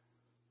after.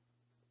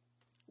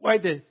 Why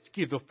this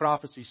gift of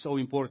prophecy is so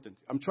important?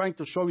 I'm trying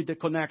to show you the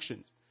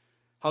connections.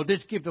 How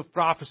this gift of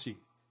prophecy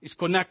is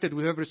connected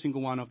with every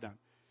single one of them.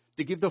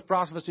 The gift of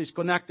prophecy is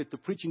connected to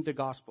preaching the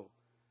gospel.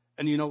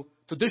 And,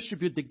 to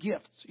distribute the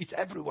gifts. It's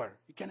everywhere.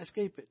 You can't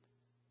escape it.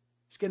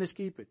 You can't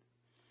escape it.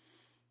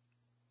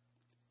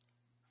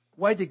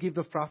 Why the gift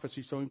of prophecy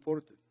is so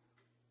important?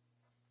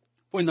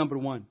 Point number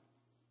 1.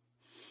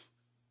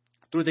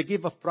 Through the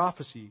gift of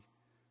prophecy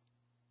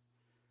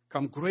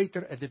come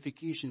greater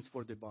edifications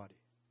for the body.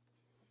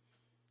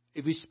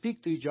 If we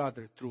speak to each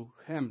other through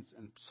hymns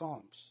and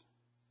psalms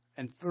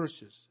and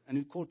verses, and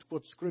we quote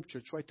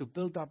scripture, try to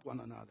build up one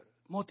another,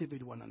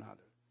 motivate one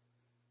another,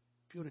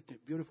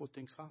 beautiful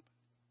things happen.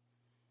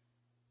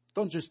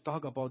 Don't just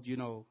talk about,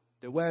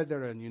 the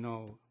weather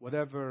and,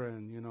 whatever,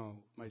 and,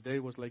 my day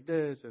was like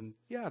this, and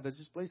yeah, there's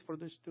this place for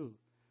this too.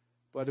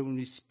 But when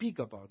we speak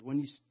about,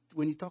 when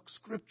you talk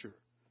scripture,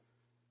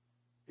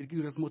 it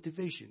gives us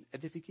motivation,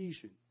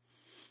 edification.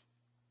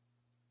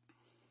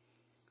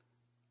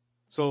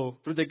 So,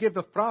 through the gift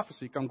of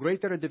prophecy come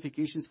greater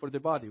edifications for the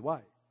body.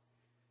 Why?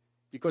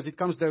 Because it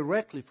comes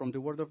directly from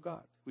the Word of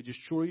God, which is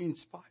surely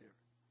inspired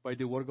by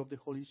the work of the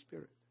Holy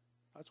Spirit.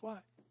 That's why.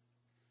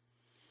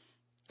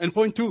 And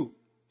point 2,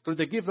 through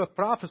the gift of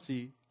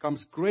prophecy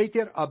comes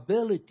greater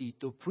ability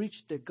to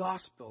preach the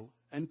gospel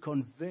and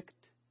convict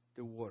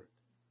the Word.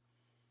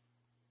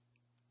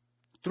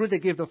 Through the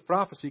gift of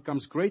prophecy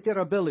comes greater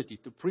ability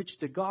to preach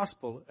the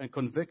gospel and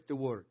convict the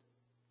Word.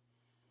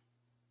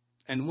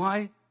 And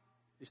why?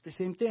 It's the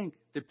same thing.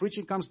 The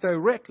preaching comes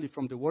directly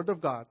from the Word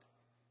of God,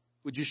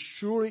 which is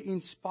surely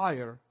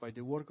inspired by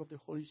the work of the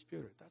Holy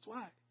Spirit. That's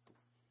why.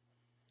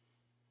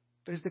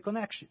 There's the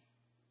connection.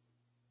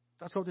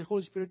 That's how the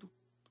Holy Spirit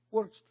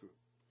works through.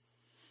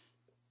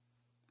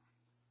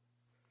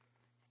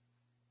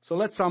 So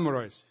let's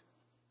summarize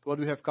what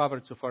we have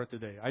covered so far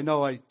today. I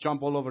know I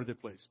jump all over the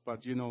place,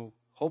 but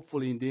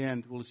hopefully in the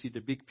end we'll see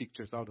the big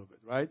pictures out of it,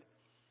 right?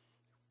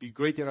 Be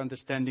greater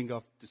understanding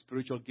of the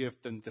spiritual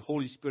gift and the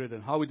Holy Spirit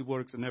and how it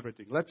works and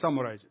everything. Let's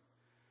summarize it.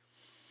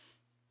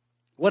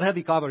 What have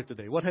we covered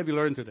today? What have we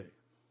learned today?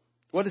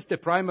 What is the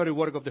primary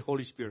work of the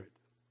Holy Spirit?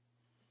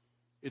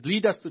 It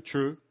leads us to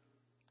truth,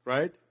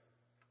 right?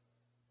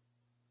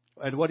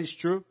 And what is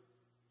true?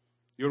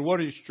 Your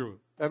word is true.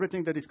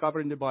 Everything that is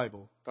covered in the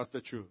Bible, that's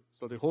the truth.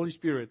 So the Holy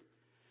Spirit,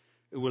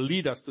 it will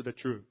lead us to the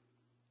truth.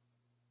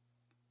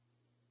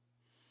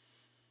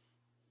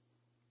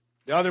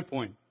 The other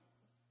point.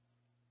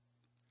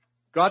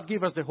 God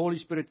gave us the Holy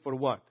Spirit for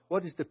what?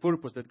 What is the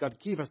purpose that God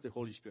gave us the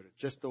Holy Spirit?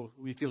 Just so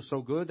we feel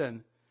so good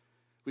and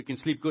we can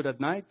sleep good at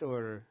night,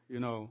 or,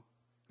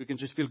 we can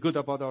just feel good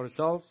about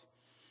ourselves?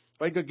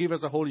 Why God give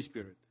us the Holy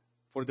Spirit?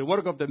 For the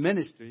work of the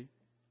ministry,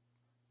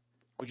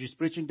 which is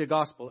preaching the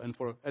gospel, and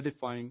for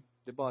edifying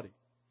the body.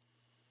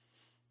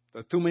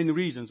 There are two main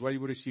reasons why you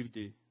receive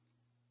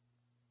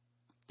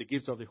the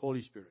gifts of the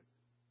Holy Spirit.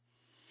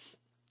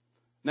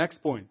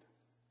 Next point.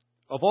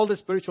 Of all the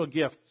spiritual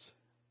gifts,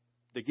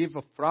 the gift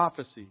of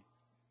prophecy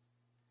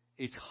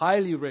is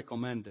highly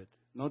recommended,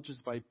 not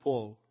just by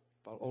Paul,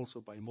 but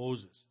also by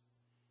Moses.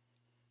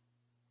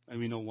 And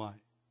we know why.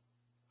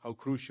 How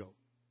crucial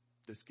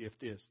this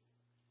gift is.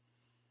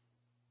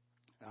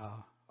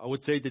 I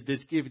would say that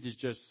this gift is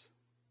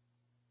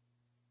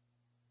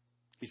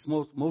it's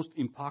most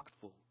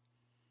impactful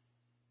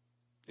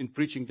in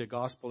preaching the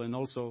gospel, and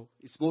also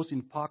it's most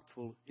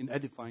impactful in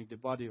edifying the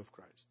body of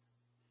Christ.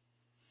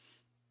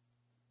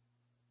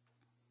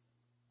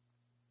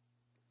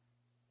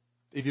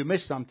 If you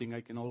miss something,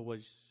 I can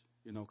always,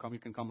 you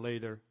can come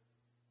later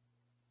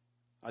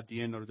at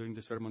the end or during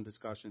the sermon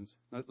discussions.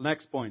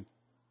 Next point.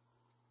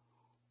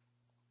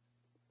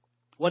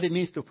 What it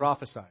means to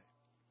prophesy.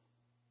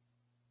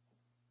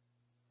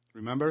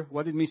 Remember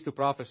what it means to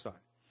prophesy.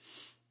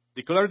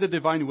 Declare the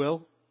divine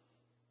will.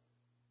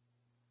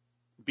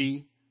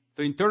 B,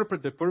 to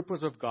interpret the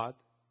purpose of God.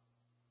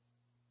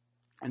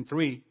 And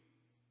 3,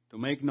 to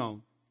make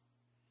known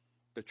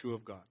the truth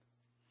of God.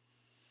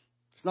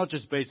 It's not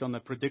just based on the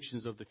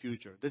predictions of the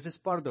future. This is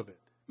part of it.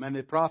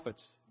 Many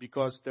prophets,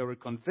 because they were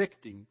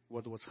convicting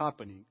what was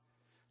happening,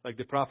 like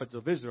the prophets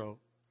of Israel,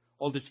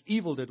 all this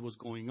evil that was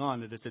going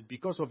on, and they said,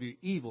 because of your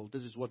evil,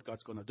 this is what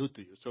God's going to do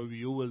to you. So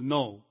you will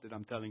know that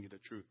I'm telling you the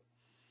truth.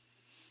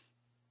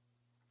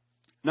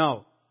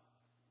 Now,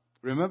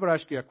 remember I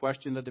asked you a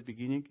question at the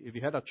beginning? If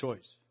you had a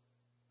choice,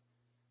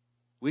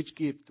 which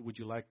gift would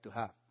you like to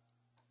have?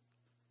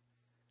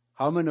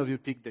 How many of you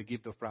picked the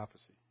gift of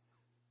prophecy?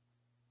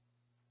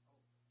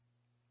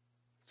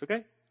 It's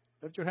okay.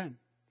 Lift your hand.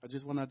 I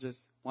just want to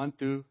 1,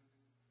 2,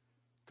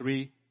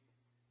 3,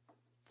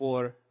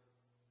 4.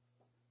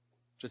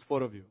 Just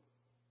 4 of you.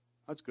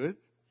 That's good.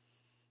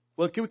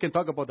 Well, we can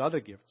talk about other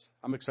gifts.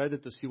 I'm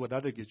excited to see what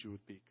other gifts you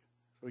would pick.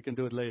 So we can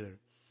do it later.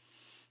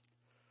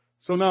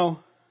 So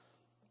now,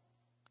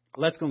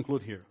 let's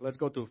conclude here. Let's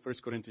go to 1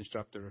 Corinthians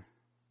chapter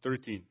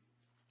 13.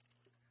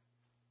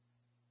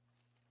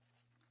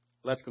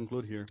 Let's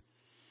conclude here.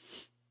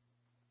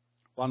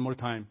 One more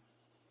time.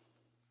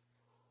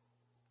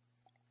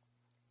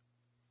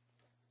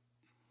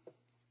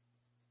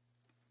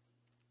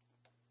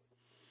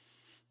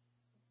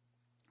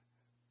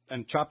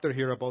 And chapter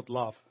here about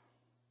love.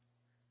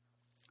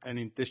 And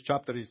in this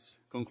chapter is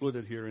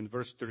concluded here in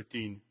verse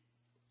 13.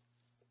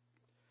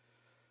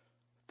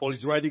 Paul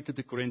is writing to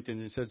the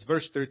Corinthians. It says,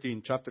 verse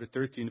 13, chapter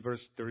 13,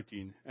 verse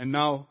 13. And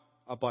now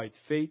abide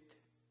faith,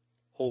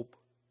 hope,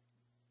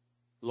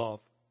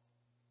 love.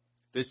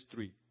 These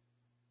 3.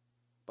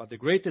 But the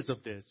greatest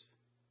of this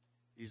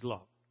is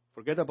love.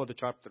 Forget about the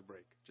chapter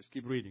break. Just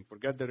keep reading.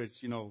 Forget that it's,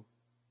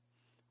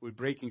 we're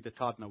breaking the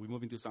thought now. We're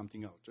moving to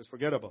something else. Just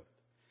forget about it.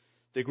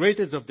 The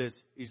greatest of this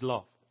is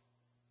love.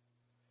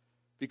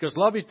 Because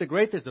love is the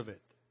greatest of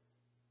it.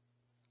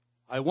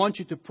 I want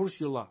you to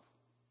pursue love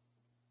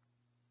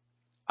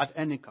at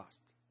any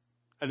cost.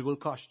 And it will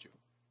cost you.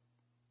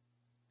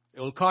 It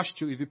will cost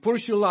you. If you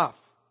pursue love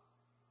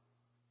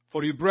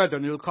for your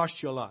brethren, it will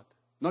cost you a lot.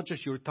 Not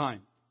just your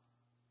time.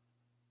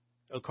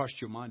 It will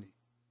cost you money.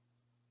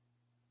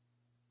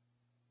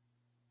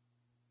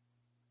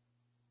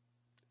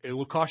 It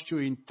will cost you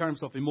in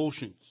terms of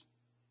emotions.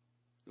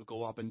 It will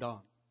go up and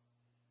down.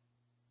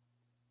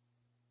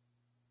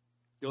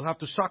 You'll have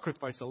to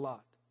sacrifice a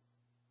lot.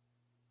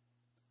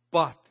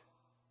 But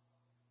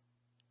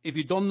if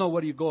you don't know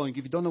where you're going,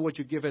 if you don't know what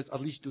you give, at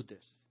least do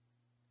this.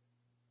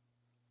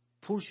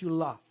 Pursue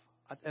love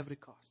at every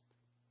cost.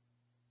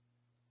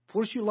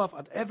 Pursue love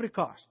at every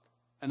cost.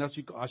 And as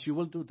you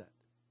will do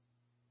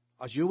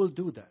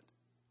that,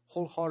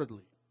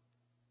 wholeheartedly,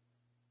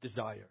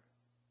 desire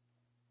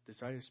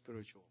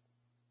spiritual.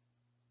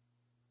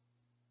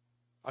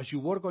 As you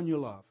work on your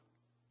love,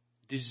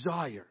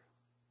 desire.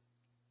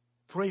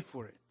 Pray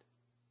for it.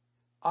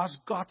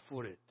 Ask God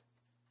for it.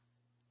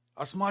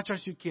 As much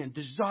as you can.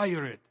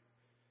 Desire it.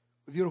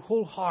 With your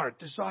whole heart,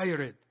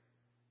 desire it.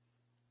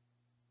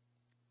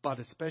 But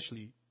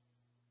especially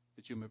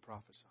that you may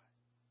prophesy.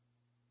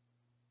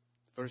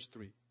 Verse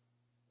 3.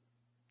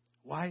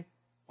 Why?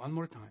 One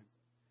more time.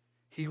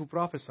 He who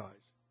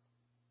prophesies,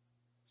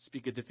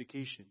 speak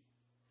edification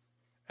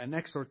and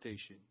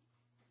exhortation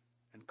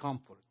and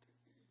comfort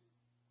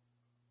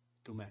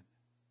to men.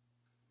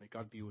 May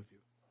God be with you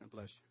and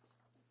bless you.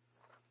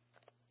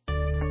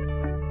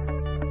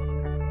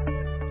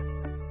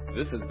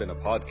 This has been a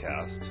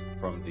podcast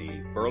from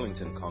the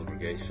Burlington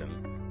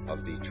congregation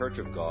of the Church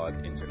of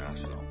God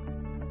International.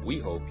 We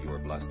hope you are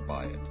blessed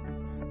by it.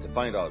 To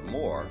find out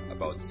more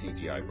about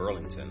CGI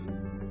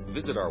Burlington,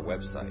 visit our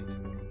website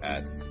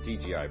at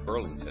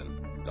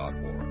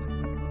cgiburlington.org.